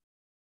Q.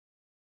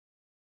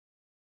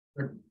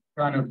 They're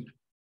kind of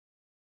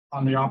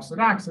on the opposite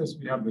axis,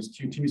 we have this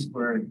qt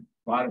squared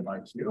divided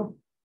by q.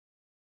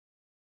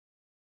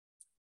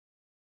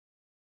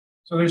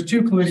 So there's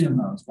two collinear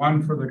modes,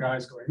 one for the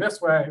guys going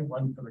this way,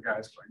 one for the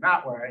guys going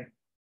that way.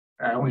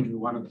 I only drew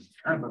one of them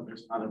here, but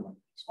there's another one.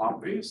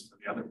 Swap these for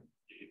the other.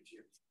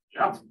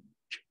 Yeah.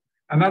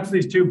 And that's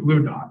these two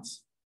blue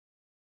dots.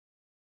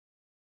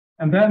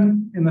 And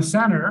then in the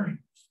center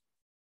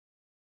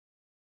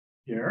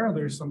here,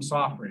 there's some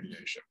soft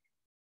radiation.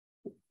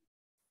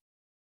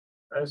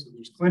 Okay, so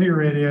there's linear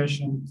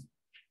radiation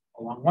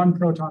along one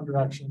proton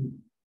direction,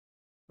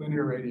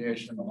 linear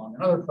radiation along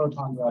another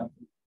proton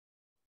direction.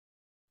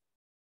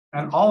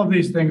 And all of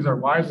these things are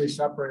widely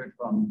separated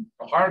from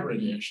the hard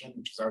radiation,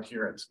 which is out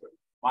here. It's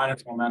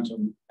minus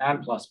momentum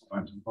and plus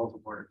momentum, both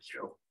of order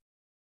Q.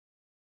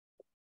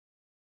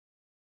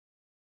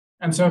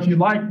 And so if you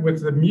like,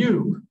 with the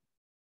mu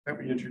that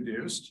we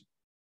introduced,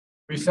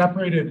 we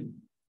separated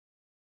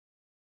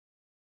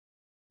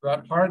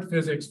that hard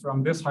physics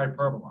from this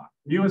hyperbola.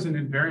 Mu is an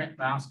invariant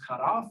mass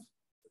cutoff,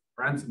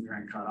 Brent's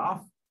invariant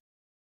cutoff.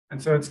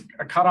 And so it's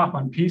a cutoff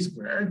on p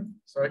squared.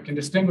 So it can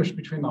distinguish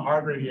between the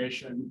hard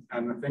radiation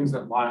and the things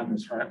that lie on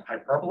this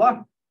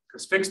hyperbola,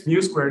 because fixed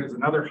mu squared is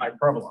another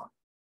hyperbola.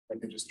 I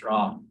could just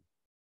draw in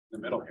the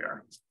middle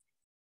here.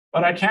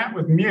 But I can't,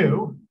 with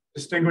mu,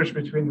 distinguish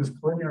between this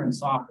collinear and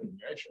soft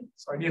radiation.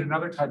 So I need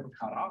another type of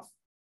cutoff.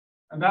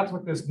 And that's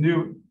what this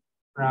new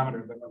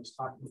parameter that I was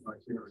talking about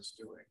here is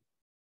doing.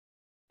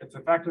 It's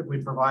effectively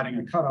providing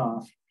a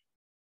cutoff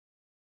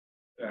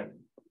that,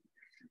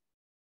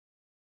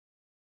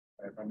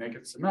 if I make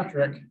it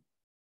symmetric,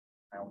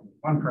 I only need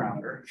one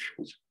parameter,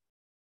 which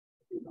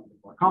is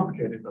more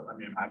complicated, but let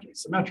me imagine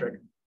it's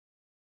symmetric,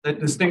 that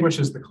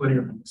distinguishes the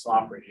collinear from the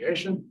soft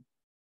radiation.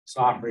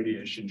 Soft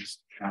radiation is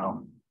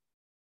now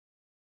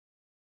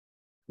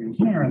between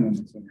here, and then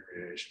the collinear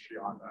radiation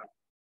beyond that.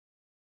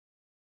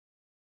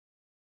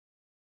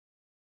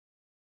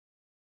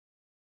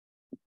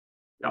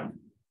 Yeah.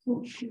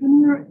 So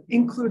collinear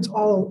includes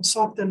all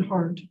soft and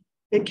hard.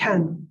 It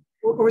can,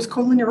 or is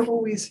collinear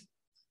always?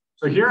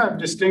 So here I'm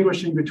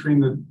distinguishing between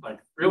the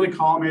really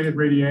collimated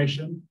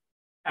radiation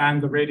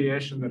and the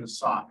radiation that is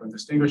soft. I'm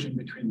distinguishing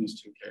between these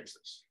two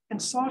cases.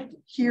 And soft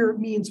here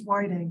means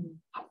wide angle.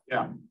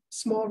 Yeah.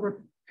 Small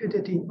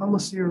rapidity,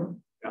 almost zero.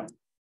 Yeah.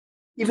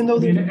 Even though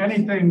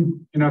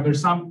anything,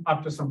 there's some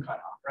up to some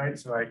cutoff, right?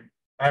 So I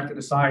have to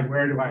decide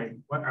where do I,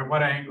 at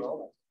what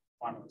angle,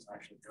 one was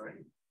actually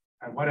doing.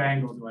 At what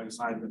angle do I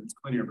decide that it's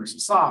linear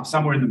versus soft?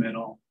 Somewhere in the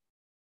middle.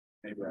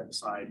 Maybe I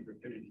decide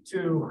rapidity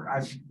 2, or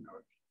I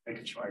make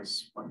a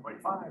choice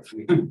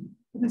 1.5.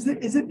 Is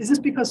this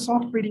because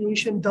soft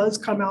radiation does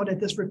come out at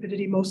this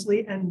rapidity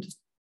mostly? And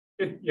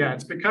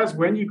it's because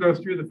when you go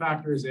through the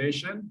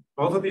factorization,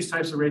 both of these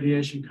types of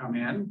radiation come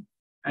in,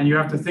 and you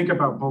have to think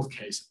about both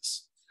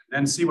cases and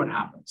then see what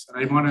happens.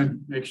 And I want to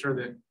make sure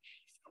that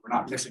we're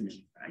not missing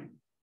anything.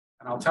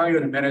 And I'll tell you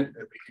in a minute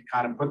that we can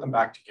kind of put them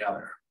back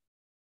together.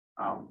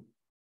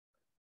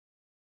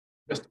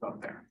 Just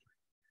about there.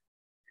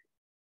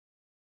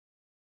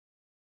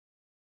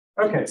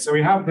 Okay, so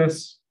we have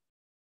this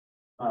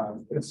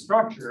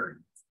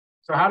structure.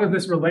 So how does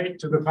this relate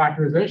to the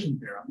factorization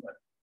theorem that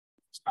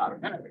was about a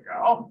minute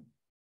ago?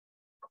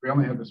 We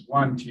only have this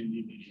one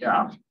TMD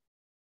PDF.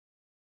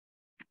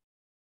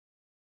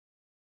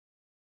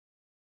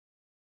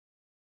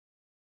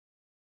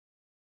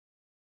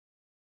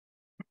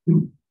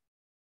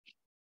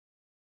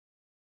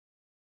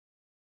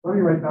 Let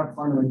me write that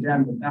formula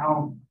again, but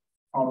now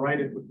I'll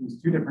write it with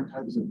these two different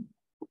types of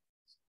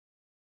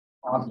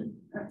objects.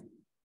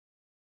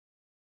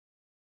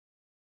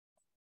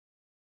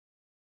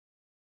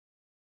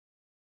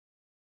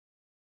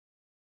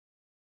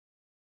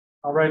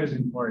 I'll write it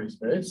in Fourier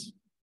space.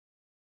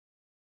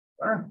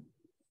 There.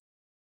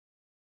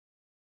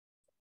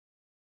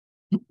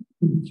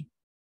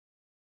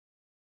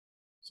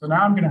 So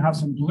now I'm going to have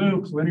some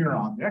blue collinear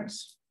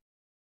objects.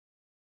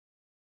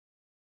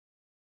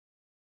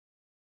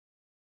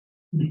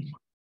 I'm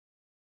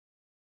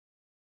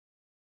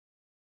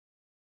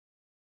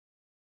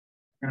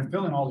going to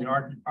fill in all the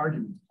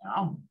arguments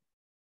now.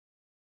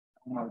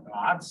 More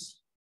dots.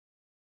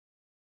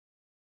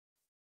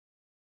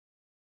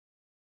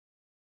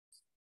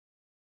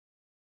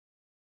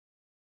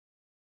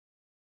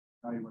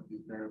 Tell you what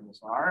these variables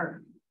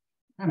are.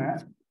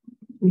 And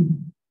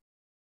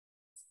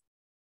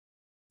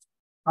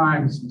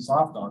times some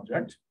soft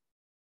object.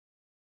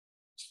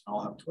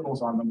 I'll have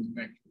twiddles on them to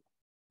make it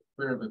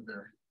clear that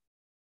they're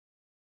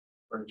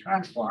Fourier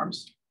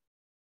transforms.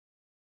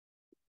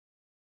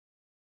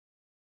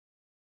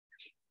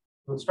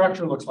 So the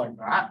structure looks like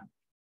that.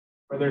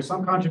 Where there's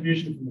some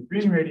contribution from the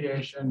green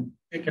radiation,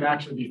 it can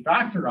actually be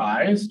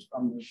factorized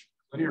from the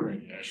linear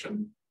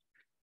radiation.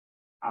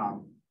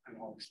 And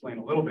I'll explain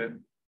a little bit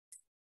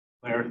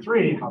layer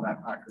 3 how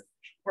that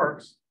factorization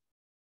works.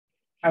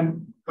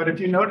 But if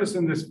you notice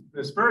in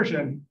this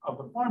version of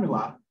the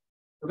formula,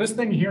 so this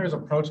thing here is a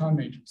proton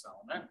matrix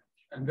element,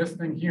 and this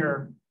thing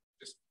here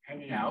is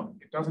hanging out.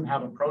 It doesn't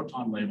have a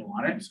proton label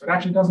on it, so it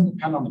actually doesn't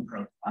depend on the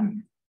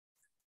proton.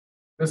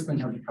 This thing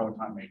has a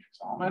proton matrix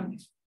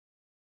element.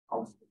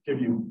 I'll give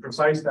you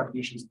precise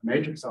definitions of the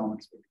matrix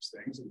elements for these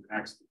things in the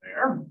next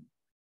layer.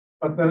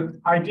 But the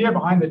idea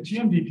behind the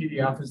TMD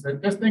PDF is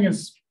that this thing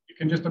is, you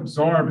can just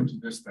absorb into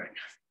this thing.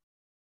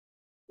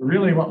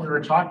 Really what we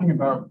were talking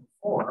about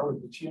before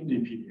with the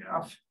TMD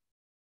PDF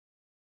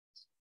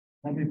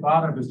can be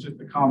thought of as just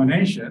the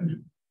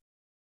combination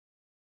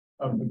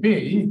of the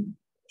B,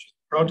 which is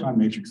the proton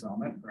matrix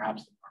element,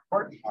 perhaps the more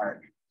important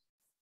part,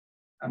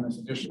 and this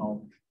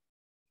additional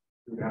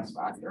S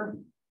factor.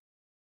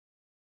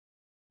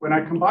 When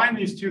I combine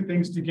these two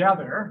things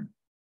together,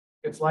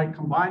 it's like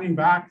combining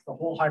back the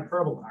whole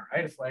hyperbola,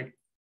 right? It's like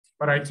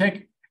but I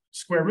take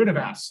square root of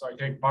S. So I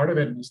take part of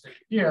it and stick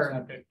it here, and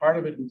I take part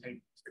of it and stick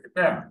it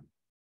there.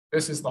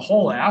 This is the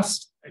whole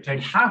S. I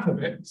take half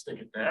of it and stick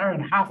it there,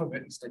 and half of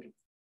it and stick it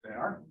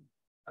there.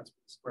 That's what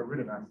the square root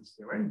of S is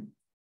doing.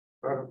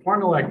 So I have a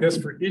formula like this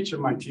for each of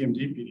my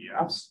TMD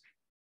PDFs.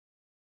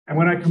 And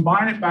when I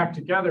combine it back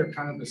together,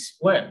 kind of the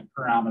split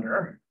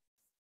parameter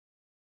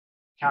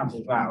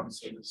cancels out.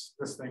 So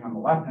this thing on the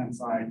left-hand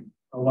side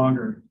no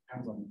longer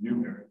depends on the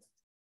new variable.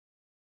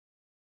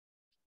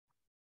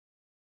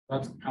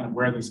 That's kind of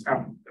where this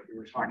F that we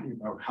were talking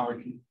about, how it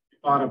can be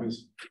thought of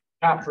as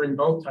capturing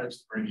both types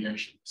of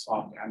radiation,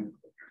 soft and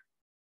nuclear.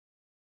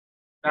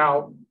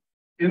 Now,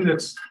 in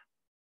this,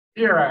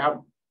 here I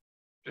have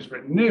just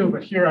written new,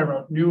 but here I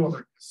wrote new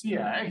over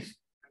CA, and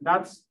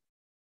that's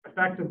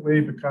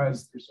effectively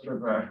because there's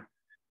sort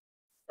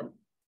of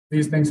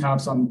these things have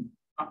some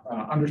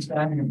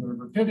understanding of the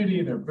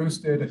rapidity, they're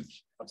boosted,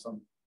 have some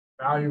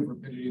value of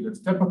rapidity that's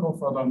typical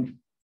for them.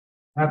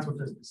 That's what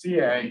this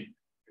CA,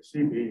 the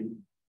CB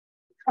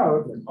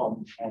code, they're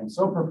called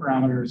SOPR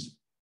parameters.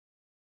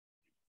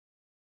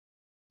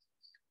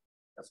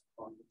 That's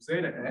called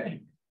zeta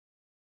A.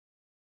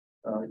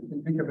 You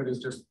can think of it as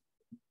just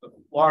the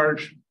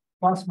large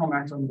plus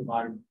momentum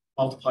divided,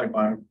 multiplied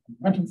by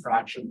momentum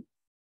fraction.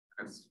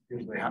 It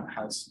usually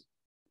has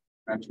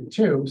momentum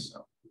 2,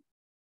 so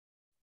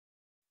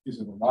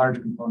these are the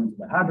large components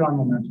of the hadron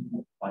momentum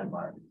multiplied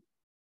by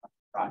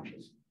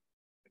fractions.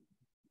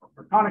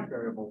 For conic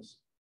variables,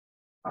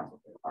 that's what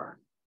they are.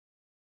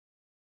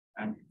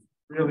 And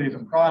really the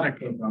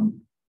product of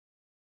them,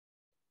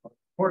 the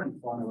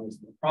important formula is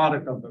the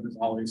product of them is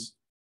always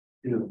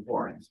e to the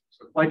fourth.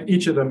 So like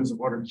each of them is of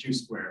order q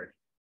squared.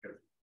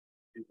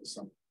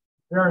 Some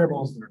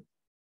variables, they're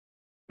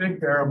big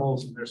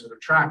variables, and they're sort of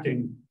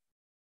tracking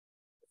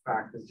the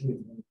fact that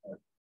you have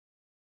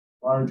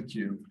a large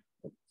Q.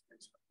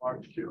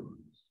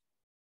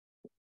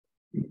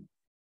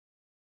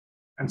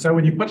 And so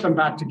when you put them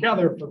back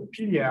together for the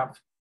PDF,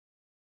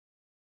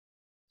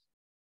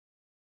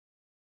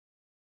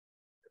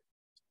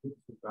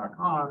 back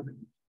on.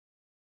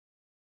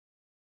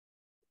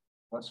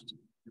 Let's do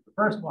the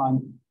first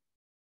one.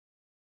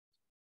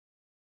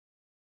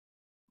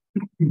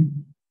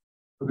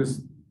 So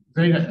this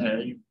zeta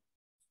A,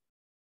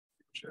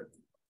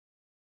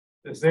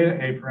 the zeta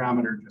A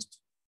parameter just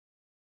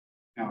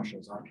now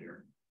shows up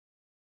here.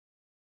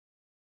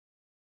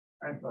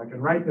 Right, so I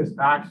can write this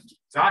back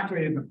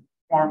exactly in the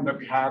form that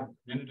we had a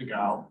minute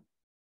ago,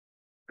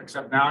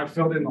 except now I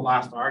filled in the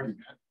last argument.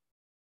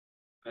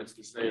 That's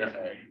the zeta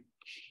A.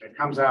 It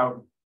comes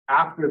out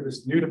after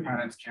this new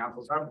dependence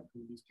cancels out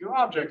between these two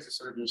objects, so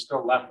sort of you're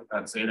still left with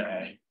that zeta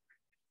A.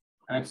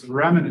 And it's a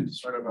remnant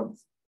sort of the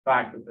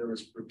fact that there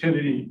was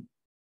rapidity.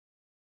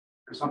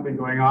 There's something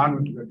going on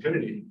with the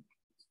rapidity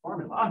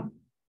formula.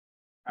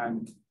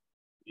 And at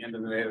the end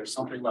of the day, there's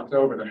something left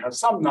over that has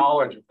some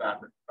knowledge of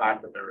that, the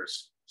fact that there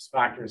was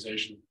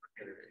factorization of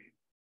rapidity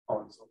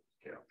on some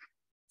scale.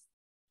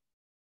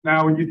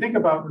 Now, when you think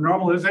about the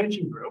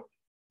normalization group,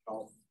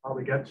 I'll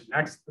probably get to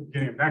the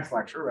beginning of next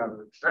lecture rather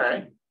than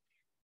today.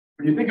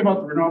 When you think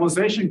about the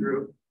renormalization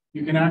group,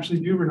 you can actually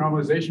do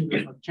renormalization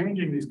group of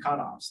changing these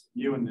cutoffs,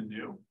 the mu and the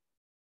nu.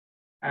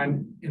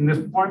 And in this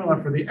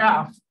formula for the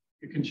F,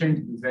 you can change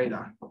the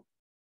zeta.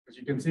 Because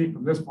you can see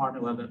from this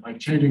formula that like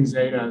changing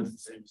zeta is the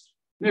same as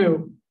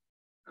nu.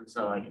 And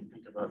so I can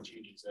think about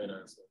changing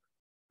zeta as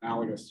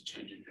analogous to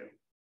changing nu.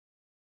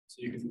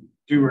 So you can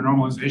do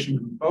renormalization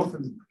group both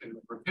in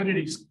the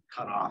rapidity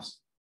cutoffs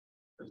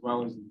as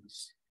well as in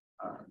this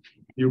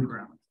mu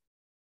parameter.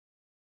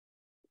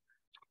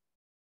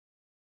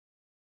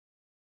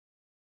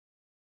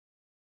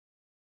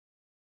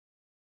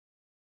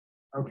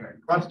 Okay,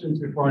 questions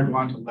before I go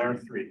on to layer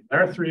 3.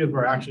 Layer 3 is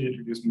where I actually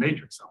introduce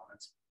matrix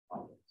elements.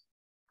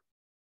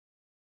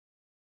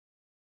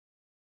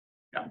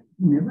 Yeah.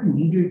 Never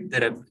needed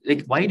that.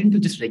 Like, why didn't you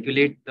just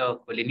regulate the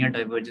collinear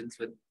divergence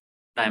with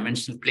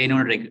dimensional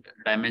planar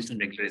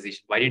dimensional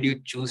regularization? Why did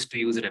you choose to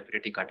use a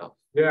rapidity cutoff?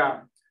 Yeah,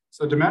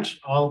 so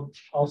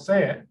I'll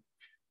say it,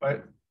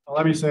 but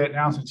let me say it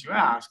now since you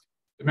asked.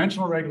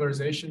 Dimensional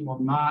regularization will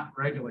not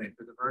regulate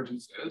the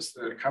divergences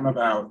that come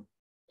about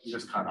in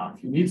this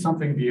cutoff. You need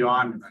something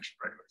beyond dimensional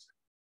regularization.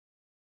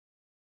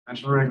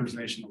 Dimensional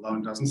regularization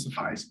alone doesn't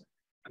suffice.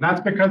 And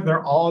that's because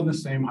they're all in the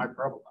same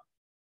hyperbola.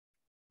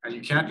 And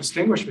you can't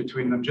distinguish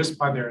between them just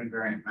by their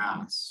invariant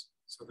mass.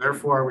 So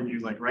therefore, when you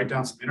write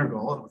down some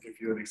integral, it'll give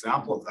you an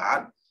example of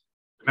that.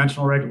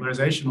 Dimensional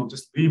regularization will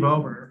just leave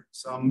over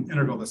some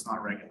integral that's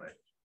not regulated.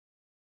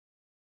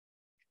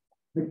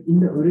 But in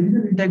the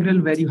original integral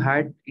where you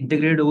had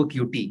integrated over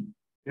Qt,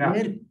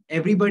 where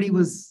everybody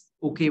was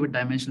okay with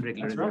dimensional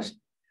regularization. That's right.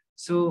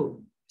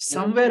 So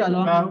somewhere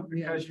along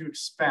because you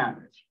expand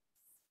it.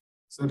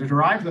 So to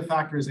derive the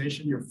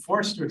factorization, you're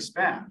forced to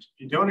expand.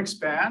 If you don't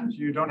expand,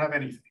 you don't have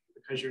anything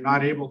because you're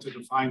not able to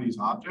define these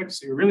objects.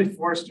 So you're really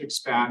forced to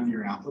expand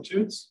your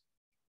amplitudes.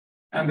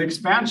 And the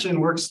expansion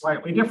works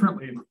slightly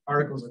differently if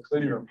particles are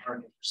linear or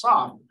particles are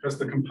soft because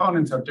the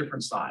components have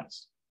different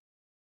size.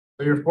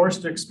 So you're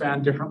forced to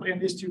expand differently in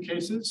these two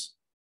cases.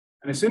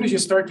 And as soon as you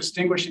start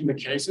distinguishing the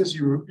cases,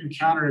 you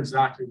encounter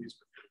exactly these.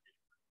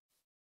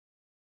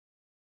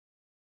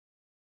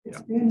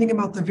 Expanding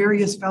about the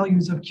various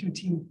values of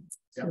QT.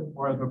 Yeah,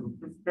 or the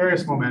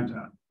various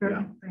momenta.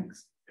 Yeah,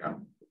 thanks. Yeah,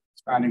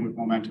 expanding with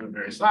momenta of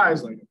various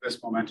size, like if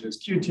this momenta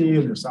is QT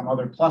and there's some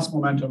other plus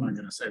momentum, I'm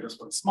going to say this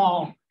one's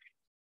small.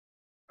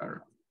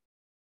 Better.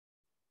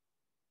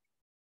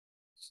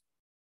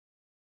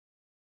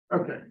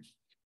 Okay.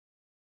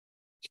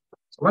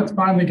 So let's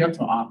finally get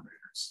to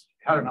operators.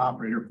 We had an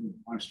operator from the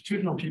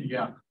longitudinal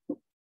PDF.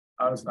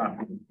 How does that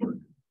work?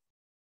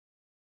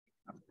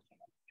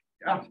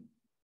 Yeah.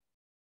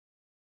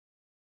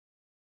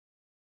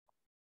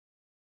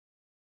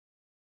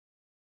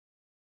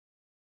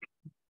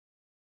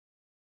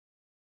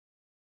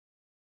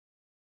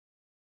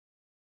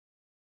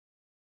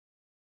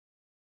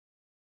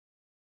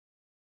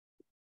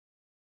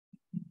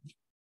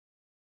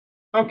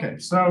 Okay,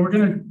 so we're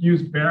going to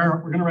use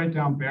we're going to write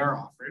down bare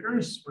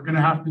operators. We're going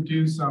to have to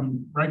do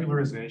some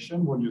regularization.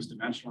 We'll use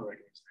dimensional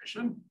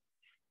regularization.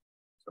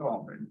 So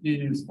operator D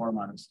is 4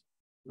 minus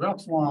 2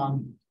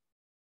 epsilon.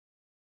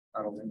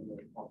 That'll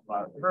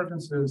multiply the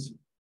divergences.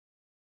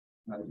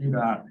 And I do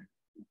that.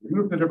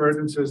 Remove the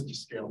divergences to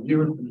scale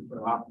U and we put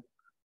off.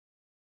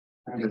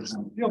 And it's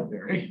in field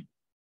theory.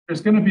 There's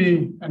going to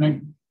be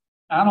an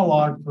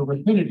analog for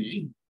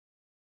rapidity.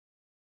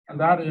 And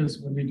that is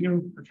when we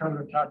do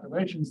determinative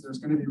calculations, there's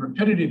going to be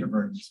rapidity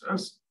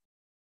divergences.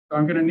 So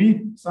I'm going to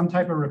need some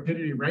type of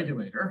rapidity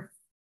regulator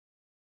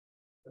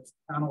that's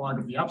analog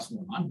of the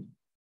epsilon.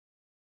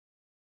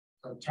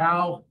 So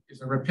tau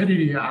is a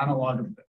rapidity analog of